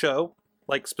wrestling show,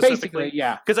 like specifically. Basically,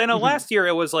 yeah. Because I know last year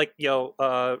it was like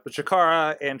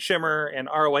Chikara and Shimmer and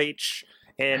ROH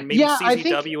and maybe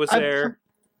CZW was there.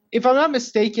 If I'm not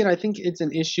mistaken, I think it's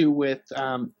an issue with.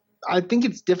 I think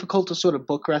it's difficult to sort of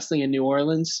book wrestling in New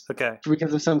Orleans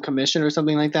because of some commission or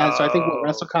something like that. So I think what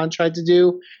WrestleCon tried to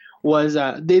do was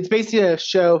it's basically a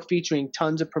show featuring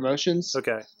tons of promotions.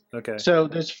 Okay. So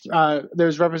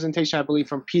there's representation, I believe,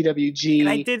 from PWG. And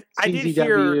I did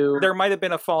hear there might have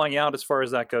been a falling out as far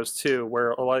as that goes too,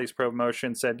 where a lot of these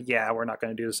promotions said, "Yeah, we're not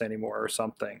going to do this anymore" or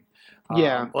something.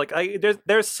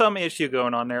 There's some issue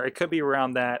going on there. It could be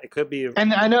around that. It could be.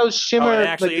 And I know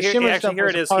Shimmer. Shimmer stuff here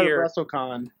it is part here. Of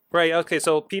WrestleCon. Right. Okay.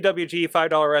 So PWG,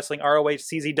 $5 Wrestling, ROH,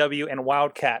 CZW, and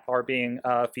Wildcat are being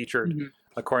featured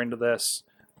according to this.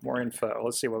 More info.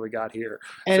 Let's see what we got here.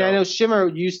 And I know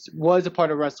Shimmer was a part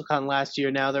of WrestleCon last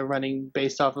year. Now they're running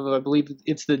based off of, I believe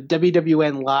it's the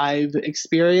WWN Live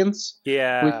experience.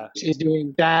 Yeah. Which is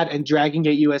doing that and Dragon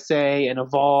Gate USA and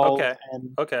Evolve.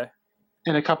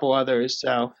 And a couple others.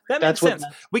 So that's makes sense.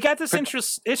 We got this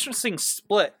interesting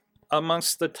split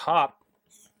amongst the top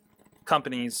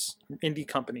companies, indie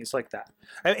companies like that.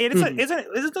 I mean,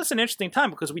 isn't this an interesting time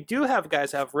because we do have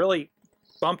guys have really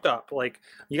bumped up. Like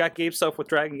you got Gabe stuff with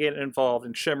Dragon Gate involved,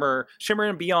 and Shimmer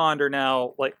and Beyond are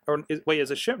now like.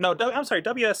 Is it Shimmer? No, I'm sorry.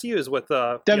 WSU is with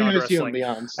Beyond WSU Wrestling. and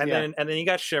Beyond, and then you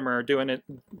got Shimmer doing it,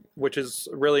 which is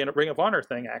really a Ring of Honor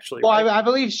thing, actually. Well, right? I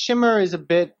believe Shimmer is a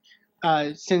bit.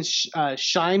 Since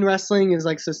Shine Wrestling is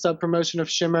like the sub promotion of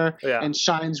Shimmer, and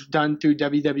Shine's done through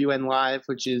WWN Live,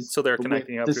 which is so they're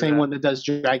connecting up the same one that does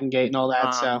Dragon Gate and all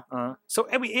that. So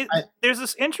I mean, there's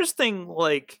this interesting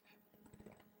like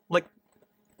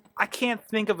I can't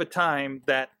think of a time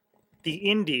that the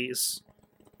indies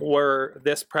were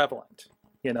this prevalent,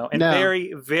 you know, and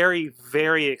very, very,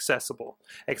 very accessible,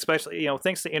 especially, you know,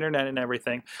 thanks to internet and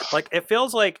everything. Like it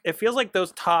feels like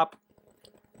those top,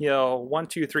 you know, 1,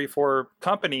 2, 3, 4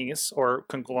 companies or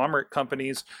conglomerate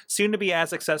companies seem to be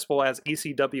as accessible as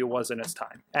ECW was in its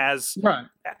time. As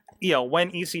you know, when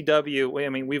ECW, I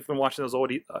mean, we've been watching those old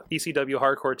ECW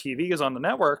hardcore TVs on the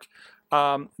network.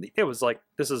 It was like,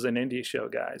 this is an indie show,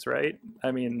 guys, right?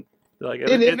 I mean, like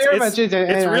it very much is.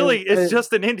 It's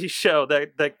just an indie show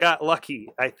that got lucky,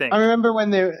 I think. I remember when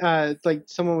there, like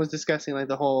someone was discussing like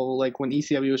the whole like when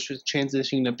ECW was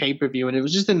transitioning to pay-per-view, and it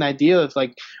was just an idea of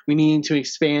like we needing to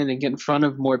expand and get in front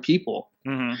of more people.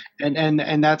 Mm-hmm.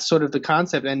 And that's sort of the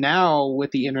concept. And now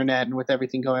with the internet and with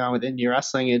everything going on with indie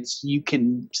wrestling, you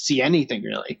can see anything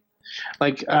really.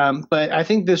 Like, but I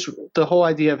think the whole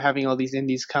idea of having all these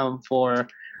indies come for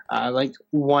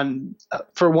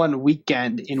one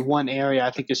weekend in one area,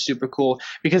 I think is super cool,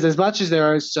 because as much as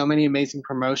there are so many amazing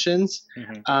promotions,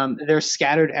 they're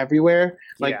scattered everywhere.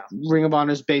 Like Ring of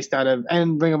Honor is based out of,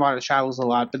 and Ring of Honor travels a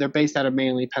lot, but they're based out of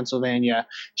mainly Pennsylvania.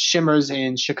 Shimmer's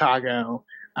in Chicago.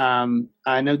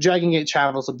 I know Dragon Gate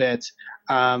travels a bit.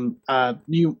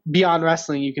 Beyond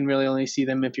Wrestling, you can really only see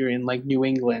them if you're in like New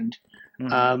England.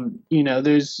 You know,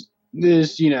 there's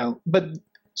you know, but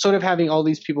sort of having all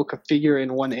these people configure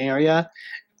in one area,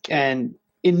 and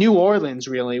in New Orleans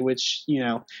really, which, you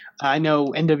know, I know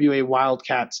NWA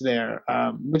Wildcats there,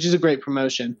 which is a great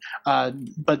promotion,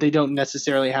 but they don't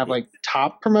necessarily have like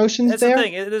top promotions there. That's the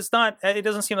thing. It is not. It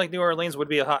doesn't seem like New Orleans would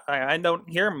be a hot. I don't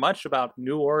hear much about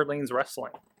New Orleans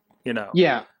wrestling. You know.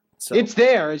 Yeah. So. It's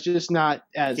there. It's just not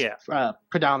as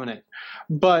predominant.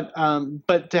 But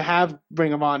to have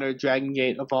Ring of Honor, Dragon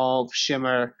Gate, Evolve,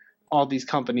 Shimmer, all these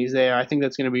companies there, I think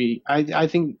that's going to be. I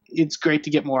think it's great to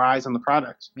get more eyes on the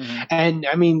product. And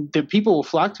I mean, the people will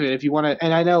flock to it if you want to.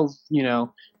 And I know, you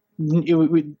know,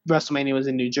 WrestleMania was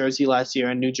in New Jersey last year,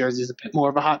 and New Jersey is a bit more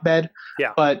of a hotbed.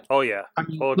 Yeah. But I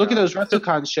mean, look at those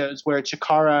WrestleCon shows where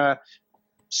Chikara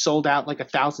sold out like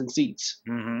 1,000 seats.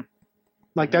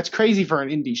 Like that's crazy for an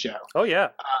indie show. Oh yeah.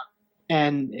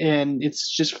 And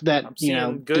it's just that, you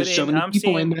know, there's so many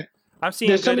people in there. I'm seeing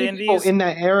there's good so many indies people in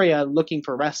that area looking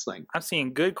for wrestling. I'm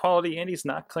seeing good quality indies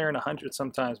not clearing 100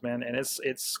 sometimes, man, and it's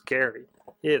scary.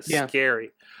 It's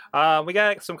scary. We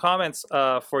got some comments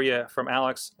for you from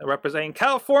Alex representing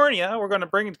California. We're going to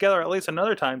bring together at least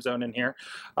another time zone in here.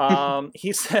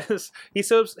 He says he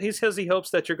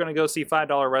hopes that you're going to go see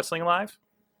 $5 Wrestling live.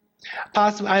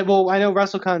 Possibly. I know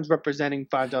WrestleCon's representing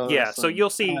 $5. Yeah, so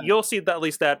you'll see at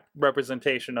least that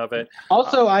representation of it.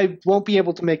 Also, I won't be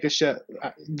able to make a show.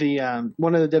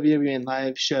 One of the WWN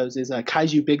live shows is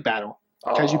Kaiju Big Battle.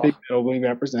 Kaiju Big Battle being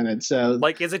represented. So,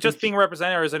 like, is it just being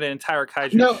represented, or is it an entire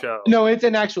Kaiju show? No, it's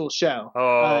an actual show.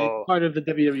 Oh, it's part of the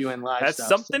WWN live. That's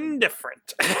something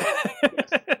different.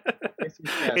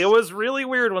 It was really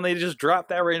weird when they just dropped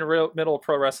that right in the middle of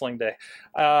Pro Wrestling Day.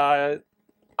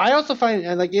 I also find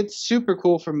like it's super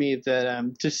cool for me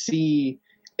that to see.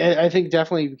 I think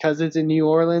definitely because it's in New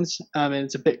Orleans and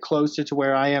it's a bit closer to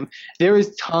where I am. There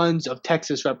is tons of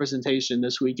Texas representation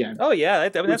this weekend. Oh yeah,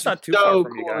 that's not too far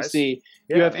from you guys. To see.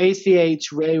 Yeah. You have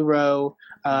ACH, Ray Rowe,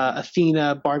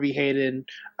 Athena, Barbie Hayden,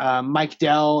 Mike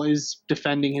Dell is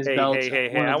defending his belt.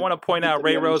 Hey! I want to point out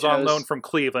Ray Rowe's on loan from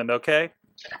Cleveland. Okay.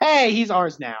 Hey, he's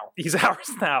ours now. He's ours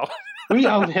now. We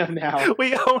own him now.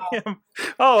 We own him.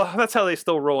 Oh, that's how they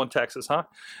still roll in Texas, huh?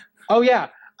 Oh yeah.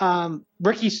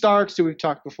 Ricky Starks, who we've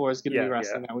talked before, is going to be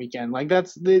wrestling that weekend. Like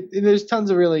there's tons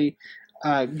of really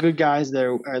good guys that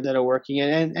are working,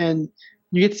 and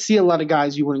you get to see a lot of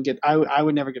guys you wouldn't get. I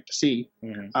would never get to see.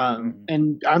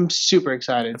 And I'm super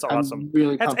excited. That's awesome. I'm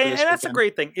really pumped and that's a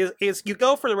great thing. Is you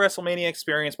go for the WrestleMania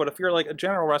experience, but if you're like a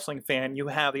general wrestling fan, you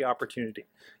have the opportunity.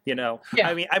 You know,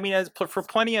 I mean, for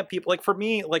plenty of people, like for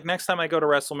me, like next time I go to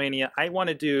WrestleMania, I want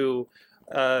to do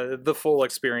the full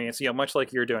experience, much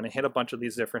like you're doing, and hit a bunch of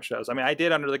these different shows. I mean, I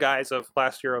did under the guise of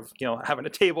last year of, having a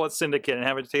table at Syndicate and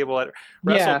having a table at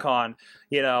WrestleCon,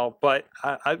 but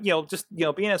just,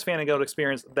 being as fan and go to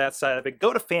experience that side of it,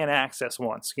 go to Fan Access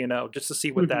once, just to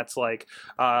see what that's like,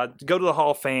 go to the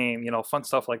Hall of Fame, fun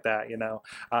stuff like that,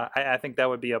 I think that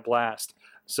would be a blast.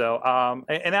 So,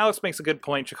 and Alex makes a good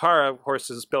point. Chikara, of course,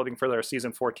 is building for their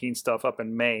season 14 stuff up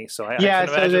in May. So I can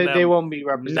imagine they won't be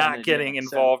represented. Not getting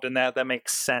involved in that. That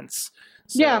makes sense.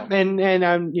 So. Yeah, and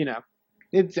I'm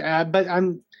it's but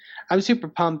I'm super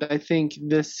pumped. I think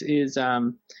this is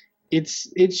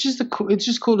it's just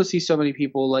cool to see so many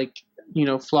people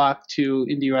flock to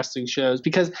indie wrestling shows,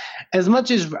 because as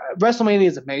much as WrestleMania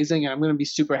is amazing, and I'm going to be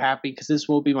super happy because this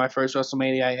will be my first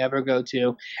WrestleMania I ever go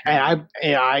to, and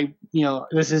I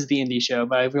this is the indie show,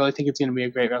 but I really think it's going to be a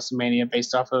great WrestleMania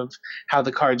based off of how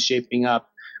the card's shaping up.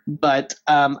 But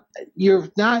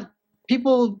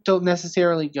people don't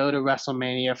necessarily go to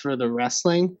WrestleMania for the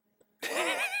wrestling,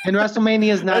 and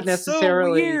WrestleMania is not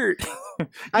necessarily so weird.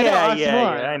 I know.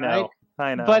 Right?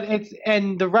 I know. But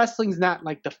the wrestling's not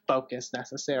like the focus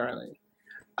necessarily.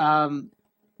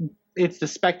 It's the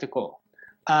spectacle.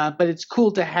 But it's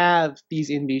cool to have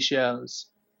these indie shows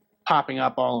popping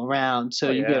up all around, so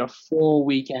you get a full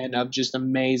weekend of just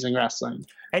amazing wrestling.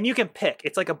 And you can pick.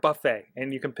 It's like a buffet,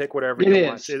 and you can pick whatever you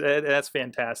want. That's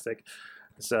fantastic.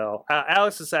 So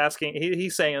Alex is asking,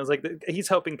 he's saying, he's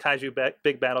hoping Kaiju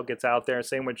Big Battle gets out there.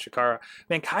 Same with Chikara.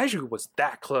 Man, Kaiju was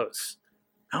that close.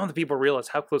 I don't think people realize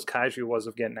how close Kaiju was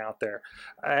of getting out there.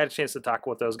 I had a chance to talk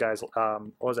with those guys. What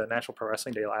was that, National Pro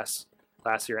Wrestling Day last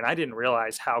year, and I didn't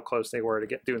realize how close they were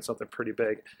to doing something pretty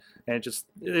big. And it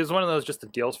was one of those, just the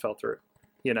deals fell through,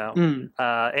 and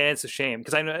it's a shame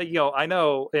because I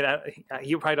know, and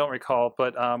you probably don't recall,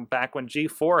 but back when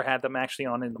G4 had them actually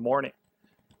on in the morning,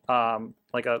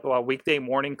 like a weekday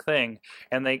morning thing,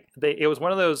 and it was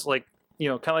one of those kind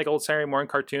of like old Saturday morning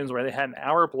cartoons where they had an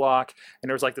hour block, and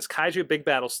there was this Kaiju Big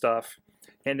Battle stuff,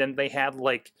 and then they had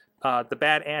the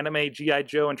bad anime G.I.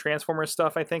 Joe and Transformers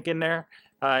stuff, I think, in there,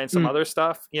 and some other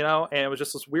stuff, and it was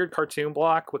just this weird cartoon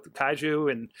block with the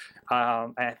Kaiju, and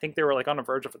I think they were on the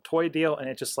verge of a toy deal, and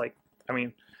it just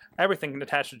everything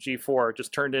attached to G4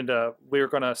 just turned into, we were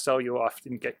going to sell you off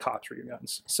and get caught through your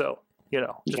guns. So,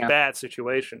 bad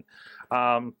situation.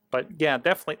 But yeah,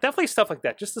 definitely stuff like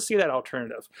that, just to see that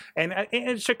alternative. And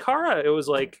Chikara, it was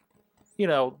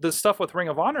the stuff with Ring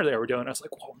of Honor they were doing. I was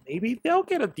like, well, maybe they'll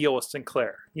get a deal with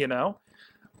Sinclair, Yeah, you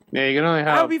can only hope.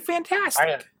 That would be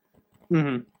fantastic.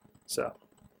 Mm-hmm. So, what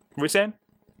were we saying?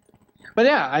 But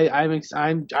yeah,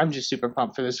 I'm just super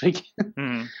pumped for this weekend.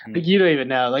 Mm-hmm. You don't even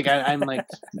know. I'm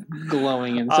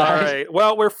glowing inside. All right.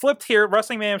 Well, we're flipped here.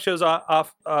 Wrestling Mayhem shows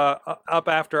up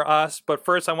after us, but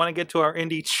first I want to get to our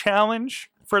indie challenge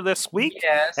for this week.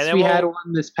 Yes, and then we had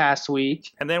one this past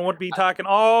week. And then we'll be talking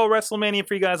all WrestleMania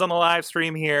for you guys on the live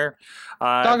stream here.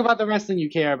 Talk about the wrestling you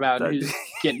care about.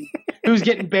 Who's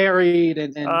getting buried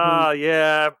and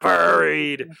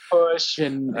buried. Push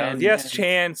and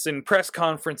chance and press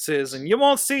conferences, and you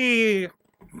won't see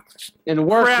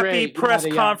crappy rate, press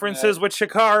conferences with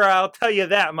Chikara. I'll tell you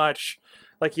that much.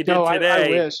 Like you did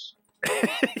today. I wish.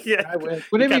 Yeah, I wish.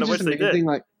 Wouldn't it be just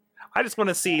amazing? I just want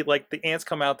to see the ants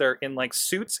come out there in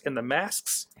suits and the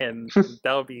masks, and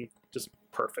that would be just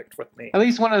perfect with me. At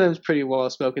least one of them is pretty well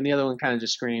spoken. The other one kind of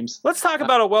just screams. Let's talk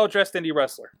about a well-dressed indie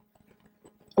wrestler.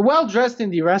 A well-dressed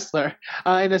indie wrestler,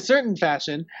 in a certain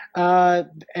fashion, and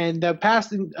the past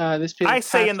this. I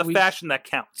say in the fashion that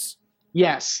counts.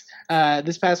 Yes.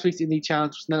 This past week's indie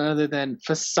challenge was none other than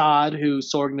Facade, who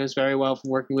Sorg knows very well from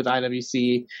working with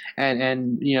IWC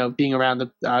and being around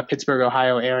the Pittsburgh,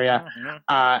 Ohio area.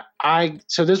 Mm-hmm.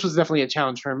 So this was definitely a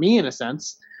challenge for me in a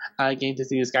sense. Getting to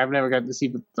see this guy. I've never gotten to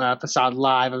see Facade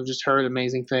live. I've just heard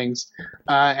amazing things,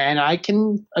 and I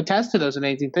can attest to those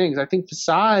amazing things. I think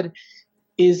Facade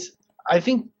is. I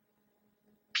think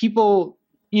people.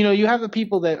 You have the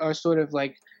people that are sort of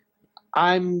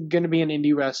I'm going to be an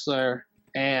indie wrestler,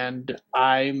 and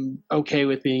I'm okay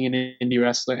with being an indie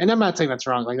wrestler. And I'm not saying that's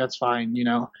wrong. That's fine,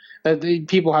 that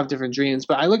people have different dreams.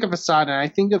 But I look at Facade, and I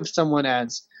think of someone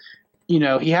as, he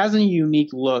has a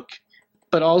unique look,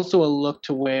 but also a look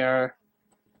to where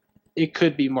it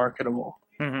could be marketable.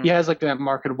 Mm-hmm. He has that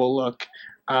marketable look.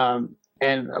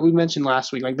 And we mentioned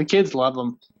last week, the kids love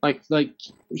him.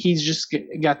 He's just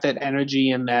got that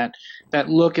energy and that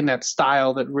look and that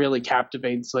style that really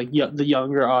captivates the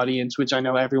younger audience, which I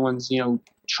know everyone's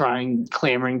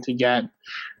clamoring to get.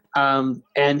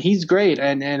 And he's great,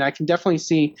 and I can definitely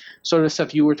see sort of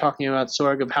stuff you were talking about,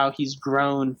 Sorg, of how he's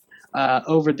grown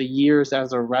over the years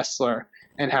as a wrestler,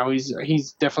 and how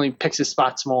he's definitely picks his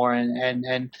spots more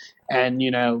and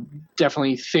you know,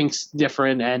 definitely thinks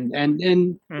different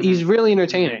and he's really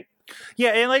entertaining. Yeah,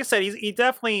 and like I said, he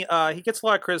definitely he gets a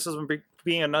lot of criticism for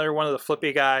being another one of the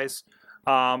flippy guys.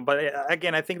 But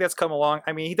again, I think that's come along.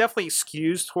 I mean, he definitely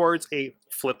skews towards a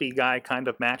flippy guy kind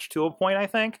of match to a point, I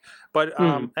think. But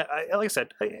like I said,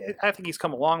 I think he's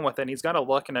come along with it. And he's got a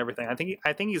look and everything.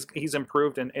 I think he's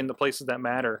improved in the places that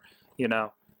matter. You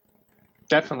know,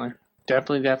 definitely.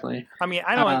 I mean,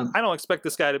 I don't expect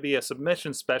this guy to be a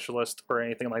submission specialist or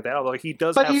anything like that. Although he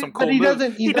does have some cool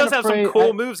moves. He does have some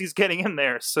cool moves he's getting in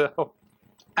there. So.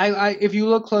 If you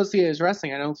look closely at his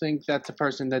wrestling, I don't think that's a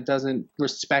person that doesn't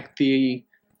respect the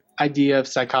idea of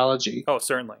psychology. Oh,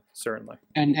 certainly.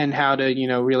 And how to, you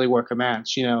know, really work a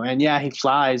match, you know. And yeah, he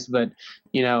flies, but,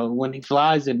 you know, when he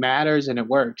flies, it matters and it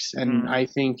works. And I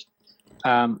think,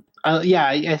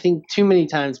 I think too many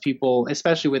times people,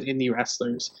 especially with indie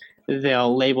wrestlers,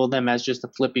 they'll label them as just a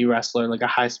flippy wrestler, like a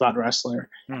high spot wrestler,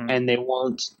 and they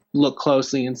won't look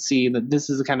closely and see that this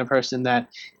is the kind of person that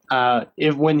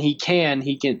when he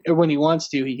wants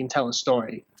to, he can tell a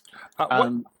story.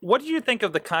 What do you think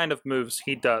of the kind of moves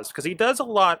he does? Because he does a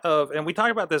lot of, and we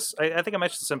talked about this, I think I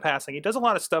mentioned this in passing, he does a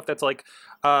lot of stuff that's like,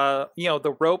 you know,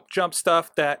 the rope jump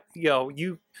stuff that, you know,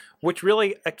 which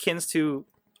really akins to,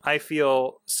 I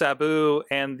feel, Sabu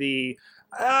and the,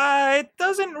 it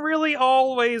doesn't really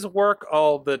always work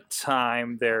all the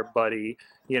time there, buddy,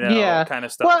 you know, kind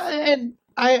of stuff. Well, and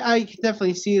I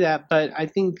definitely see that, but I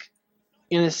think,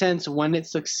 in a sense, when it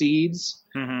succeeds,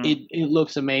 it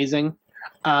looks amazing.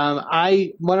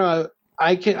 I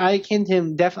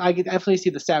can definitely see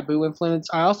the Sabu influence.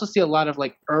 I also see a lot of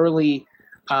like early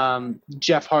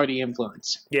Jeff Hardy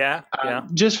influence. Yeah.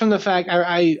 Just from the fact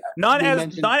not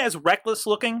as reckless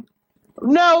looking.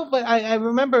 No, but I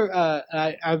remember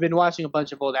I've been watching a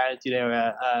bunch of old Attitude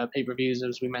Era pay-per-views,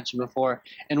 as we mentioned before,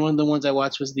 and one of the ones I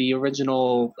watched was the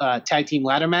original tag team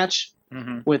ladder match.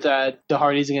 With the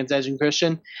Hardys against Edge and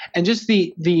Christian, and just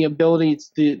the ability,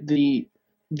 the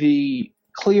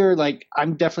clear, like,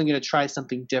 I'm definitely going to try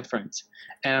something different,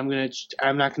 and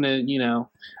I'm not going to, you know,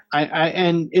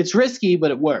 and it's risky,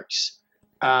 but it works,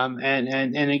 and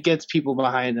it gets people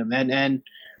behind them, and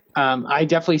I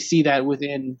definitely see that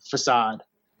within Facade,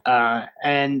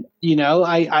 and you know,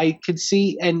 I could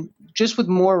see, and just with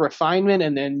more refinement,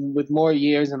 and then with more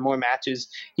years and more matches,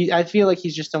 I feel like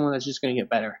he's just someone that's just going to get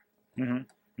better.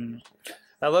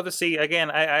 I love to see,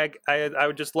 again, I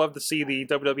would just love to see the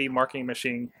WWE marketing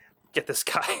machine get this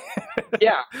guy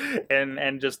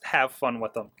and just have fun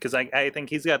with him, because I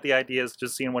think he's got the ideas,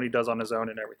 just seeing what he does on his own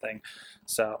and everything.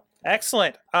 So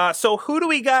excellent. So who do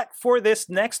we got for this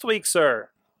next week, sir?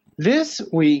 This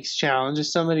week's challenge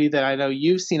is somebody that I know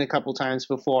you've seen a couple times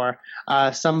before,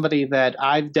 somebody that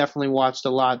I've definitely watched a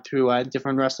lot through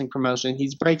different wrestling promotion.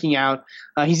 He's breaking out.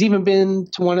 He's even been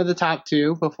to one of the top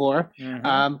two before,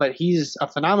 but he's a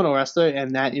phenomenal wrestler,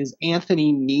 and that is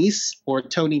Anthony Nese, or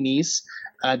Tony Nese,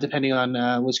 depending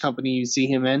on which company you see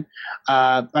him in.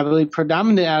 I believe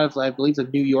predominant out of, the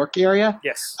New York area.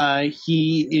 Yes.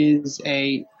 He is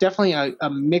definitely a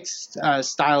mixed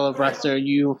style of wrestler.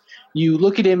 You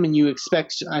look at him and you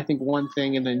expect, I think, one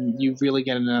thing, and then you really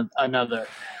get another.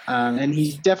 And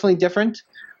he's definitely different.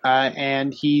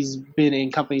 And he's been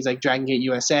in companies like Dragon Gate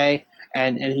USA,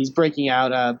 and he's breaking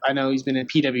out. I know he's been in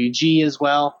PWG as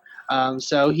well.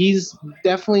 So he's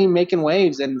definitely making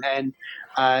waves, and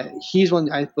he's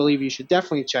one I believe you should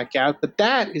definitely check out. But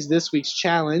that is this week's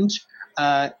challenge.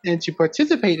 And to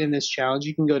participate in this challenge,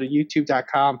 you can go to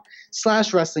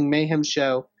youtube.com/Wrestling Mayhem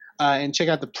Show. And check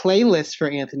out the playlist for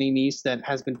Anthony Nese that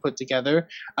has been put together,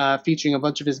 featuring a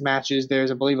bunch of his matches.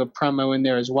 There's, I believe, a promo in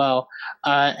there as well.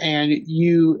 And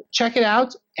you check it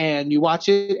out, and you watch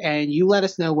it, and you let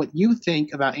us know what you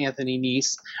think about Anthony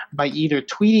Nese by either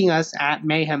tweeting us at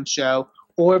Mayhem Show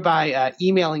or by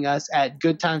emailing us at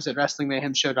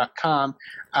goodtimes@wrestlingmayhemshow.com.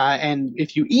 And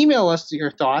if you email us your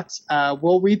thoughts,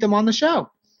 we'll read them on the show.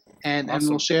 And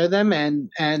we'll share them, and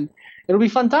it'll be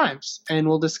fun times, and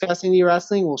we'll discuss indie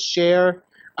wrestling. We'll share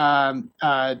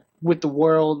with the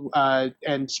world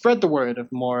and spread the word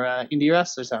of more indie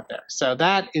wrestlers out there. So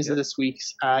that is this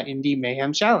week's Indie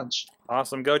Mayhem Challenge.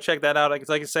 Awesome. Go check that out. Like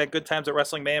I said,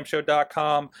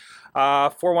 goodtimes@wrestlingmayhemshow.com,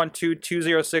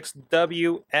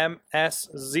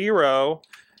 412-206-WMS0.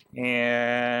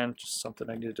 And just something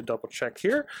I needed to double check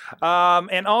here.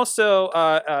 And also,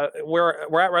 we're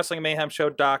at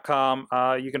WrestlingMayhemShow.com.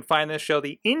 You can find this show,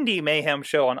 the Indie Mayhem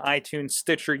Show, on iTunes,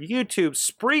 Stitcher, YouTube,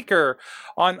 Spreaker,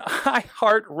 on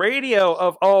iHeartRadio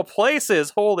of all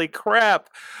places. Holy crap!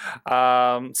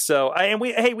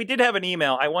 We did have an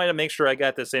email. I wanted to make sure I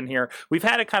got this in here. We've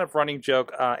had a kind of running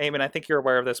joke, Eamon. I think you're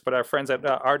aware of this, but our friends at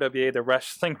RWA, the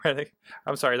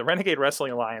Renegade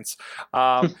Wrestling Alliance,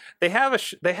 they have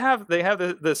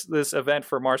this event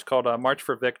for March called March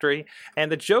for Victory,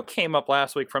 and the joke came up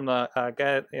last week from the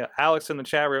guy, Alex in the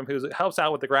chat room, who helps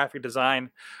out with the graphic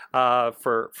design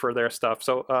for their stuff.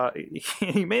 So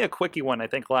he made a quickie one, I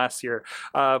think, last year,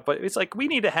 but it's like, we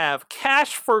need to have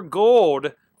cash for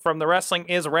gold from the Wrestling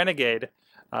is Renegade.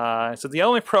 So the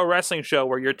only pro wrestling show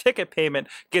where your ticket payment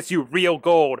gets you real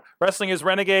gold. Wrestling is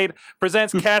Renegade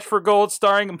presents Cash for Gold,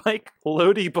 starring Mike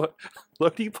Lodi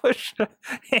Bush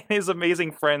and his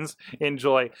amazing friends.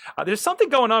 Enjoy. There's something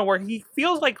going on where he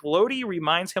feels like Lodi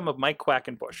reminds him of Mike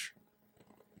Quackenbush.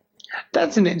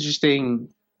 That's an interesting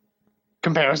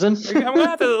comparison. I'm gonna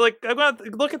have to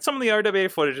look at some of the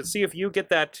RWA footage and see if you get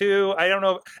that too. I don't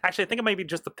know. Actually, I think it might be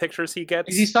just the pictures he gets.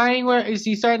 Is he starting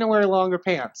to wear longer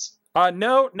pants?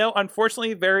 No.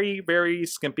 Unfortunately, very, very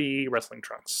skimpy wrestling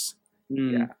trunks.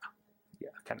 Yeah,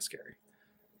 kind of scary.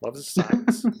 Loves his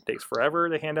signs. Takes forever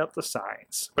to hand out the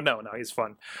signs. But no, he's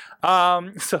fun.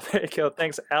 So there you go.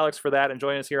 Thanks, Alex, for that, and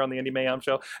joining us here on the Indie Mayhem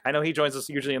Show. I know he joins us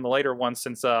usually in the later ones,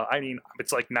 since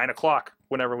it's like 9 o'clock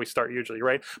whenever we start usually,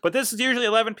 right? But this is usually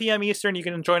 11 p.m. Eastern. You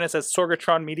can join us at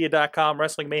sorgatronmedia.com,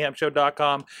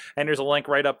 WrestlingMayhemShow.com, and there's a link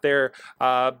right up there,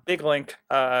 big link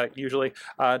usually,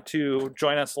 to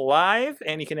join us live,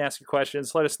 and you can ask your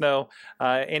questions. Let us know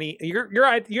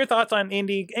your thoughts on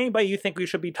indie, anybody you think we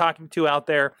should be talking to out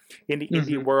there in the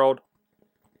indie world.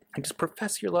 And just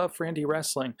profess your love for indie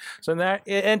wrestling. So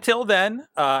until then,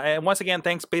 and once again,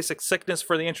 thanks Basic Sickness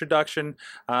for the introduction.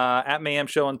 At Mayhem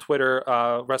Show on Twitter,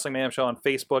 Wrestling Mayhem Show on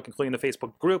Facebook, including the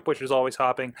Facebook group, which is always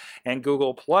hopping, and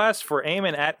Google Plus. For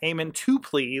Eamon, at Eamon2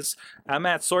 please. I'm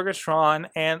at Sorgatron,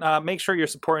 and make sure you're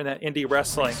supporting that indie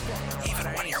wrestling, even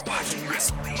when you're watching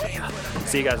WrestleMania.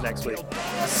 See you guys next week.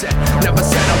 Never said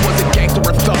I was a gangster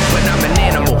or thug.